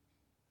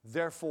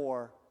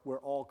 Therefore, we're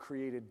all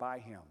created by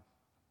Him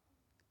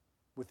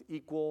with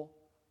equal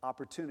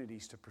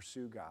opportunities to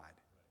pursue God.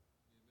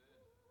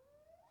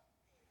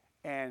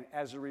 And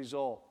as a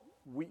result,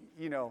 we,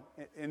 you know,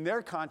 in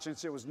their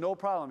conscience, it was no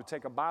problem to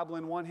take a Bible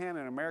in one hand and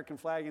an American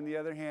flag in the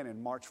other hand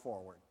and march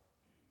forward.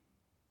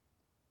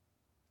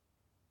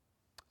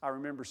 I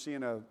remember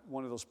seeing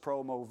one of those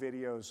promo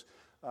videos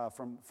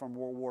from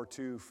World War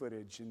II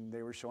footage, and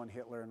they were showing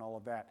Hitler and all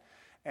of that.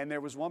 And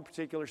there was one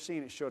particular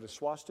scene. It showed a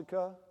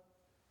swastika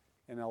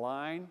and a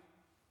line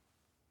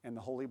and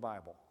the Holy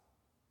Bible.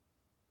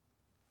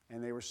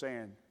 And they were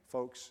saying,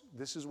 folks,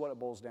 this is what it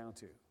boils down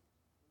to.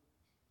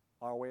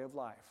 Our way of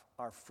life,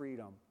 our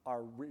freedom,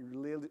 our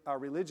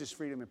religious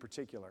freedom in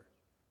particular.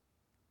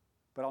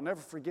 But I'll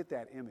never forget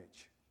that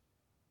image.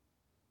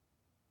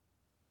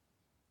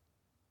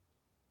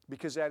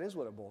 Because that is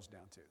what it boils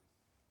down to.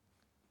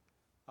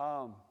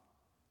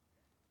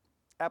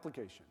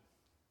 Application.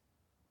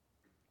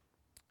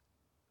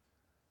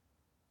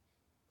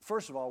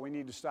 First of all, we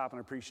need to stop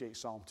and appreciate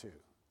Psalm 2.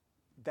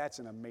 That's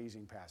an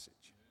amazing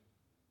passage.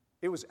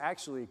 It was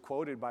actually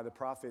quoted by the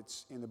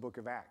prophets in the book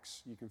of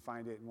Acts. You can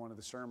find it in one of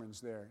the sermons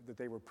there that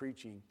they were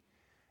preaching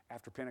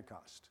after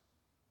Pentecost.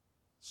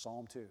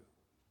 Psalm 2.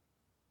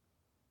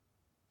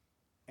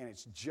 And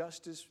it's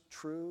just as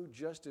true,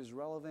 just as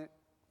relevant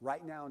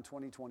right now in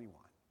 2021.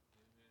 Amen.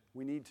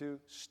 We need to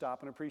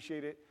stop and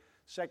appreciate it.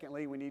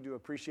 Secondly, we need to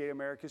appreciate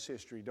America's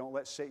history. Don't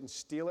let Satan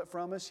steal it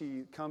from us.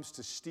 He comes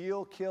to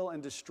steal, kill,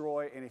 and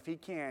destroy. And if he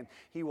can,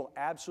 he will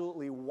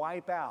absolutely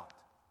wipe out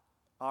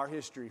our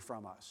history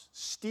from us.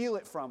 Steal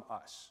it from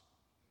us.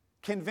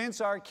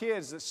 Convince our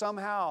kids that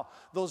somehow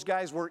those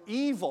guys were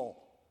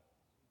evil.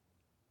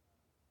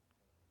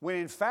 When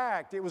in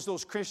fact, it was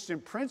those Christian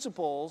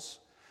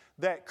principles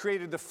that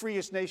created the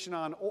freest nation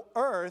on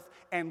earth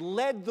and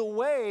led the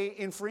way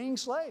in freeing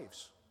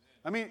slaves.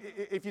 I mean,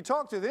 if you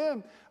talk to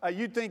them,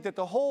 you'd think that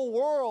the whole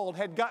world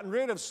had gotten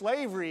rid of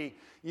slavery,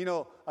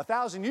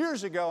 1,000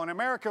 years ago, and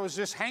America was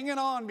just hanging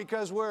on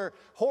because we're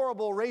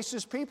horrible,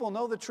 racist people.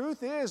 No, the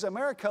truth is,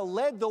 America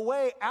led the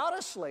way out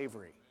of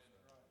slavery.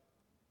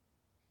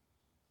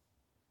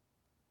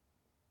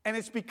 And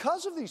it's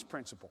because of these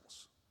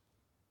principles.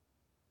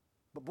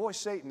 But boy,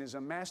 Satan is a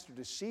master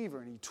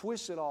deceiver, and he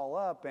twists it all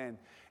up. And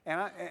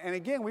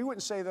again, we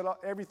wouldn't say that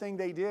everything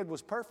they did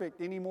was perfect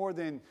any more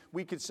than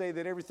we could say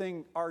that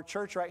everything our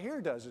church right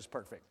here does is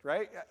perfect,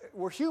 right?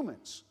 We're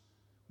humans.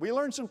 We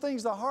learn some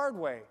things the hard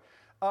way.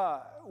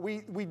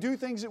 We do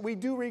things that we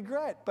do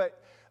regret. But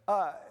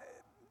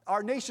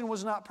our nation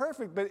was not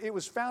perfect, but it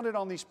was founded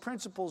on these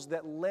principles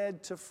that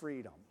led to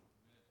freedom.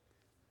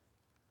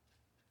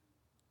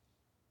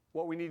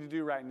 What we need to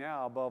do right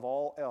now, above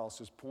all else,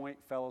 is point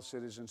fellow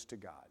citizens to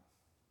God.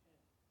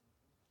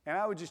 And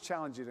I would just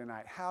challenge you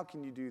tonight, how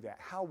can you do that?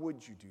 How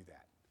would you do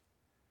that?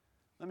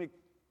 Let me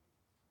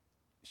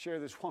share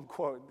this one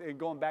quote,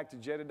 going back to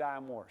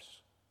Jedediah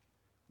Morse.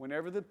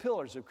 Whenever the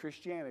pillars of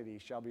Christianity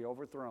shall be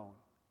overthrown,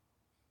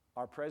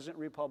 our present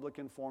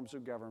republican forms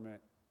of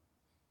government,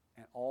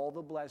 and all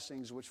the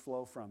blessings which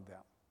flow from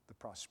them, the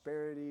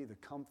prosperity, the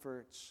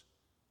comforts,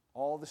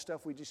 all the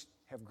stuff we just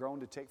have grown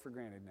to take for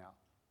granted now,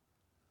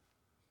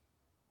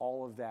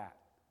 all of that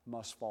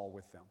must fall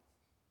with them.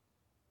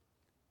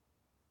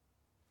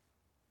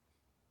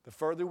 The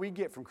further we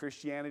get from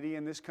Christianity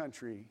in this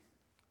country,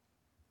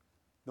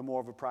 the more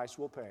of a price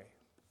we'll pay.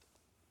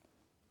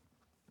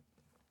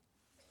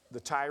 The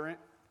tyrant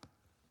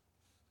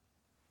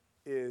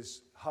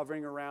is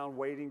hovering around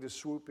waiting to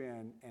swoop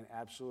in and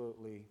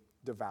absolutely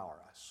devour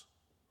us.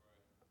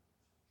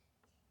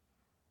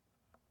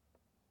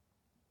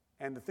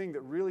 And the thing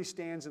that really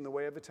stands in the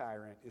way of a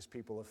tyrant is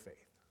people of faith.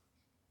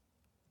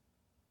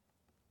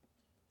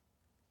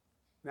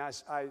 Now,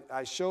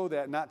 I show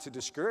that not to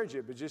discourage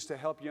it, but just to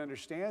help you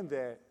understand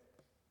that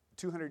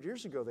 200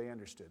 years ago they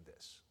understood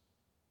this.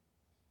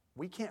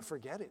 We can't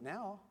forget it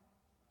now.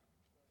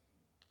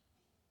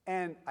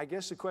 And I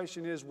guess the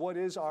question is, what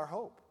is our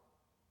hope?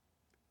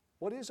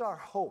 What is our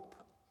hope?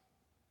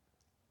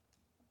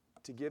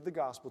 To give the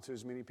gospel to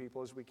as many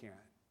people as we can.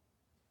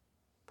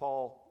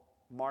 Paul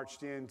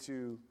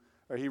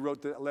he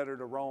wrote the letter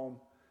to Rome,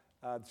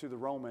 to the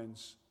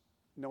Romans,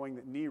 knowing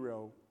that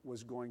Nero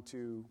was going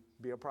to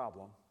be a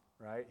problem,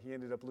 right? He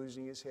ended up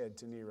losing his head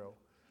to Nero.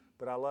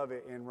 But I love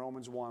it in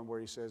Romans 1 where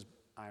he says,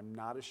 I'm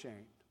not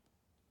ashamed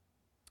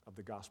of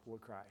the gospel of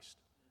Christ,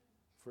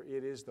 for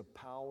it is the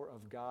power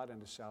of God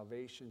unto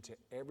salvation to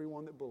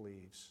everyone that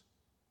believes,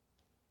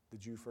 the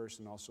Jew first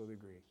and also the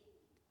Greek.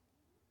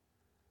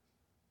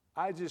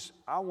 I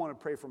want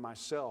to pray for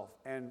myself,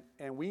 and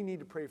we need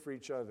to pray for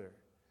each other,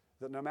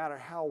 that no matter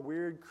how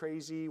weird,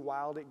 crazy,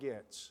 wild it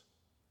gets,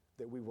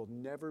 that we will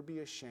never be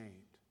ashamed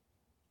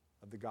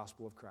of the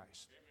gospel of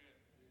Christ.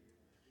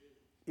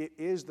 Amen. It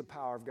is the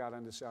power of God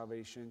unto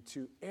salvation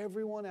to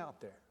everyone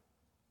out there.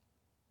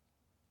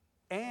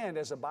 And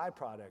as a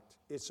byproduct,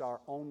 it's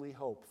our only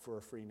hope for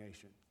a free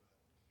nation.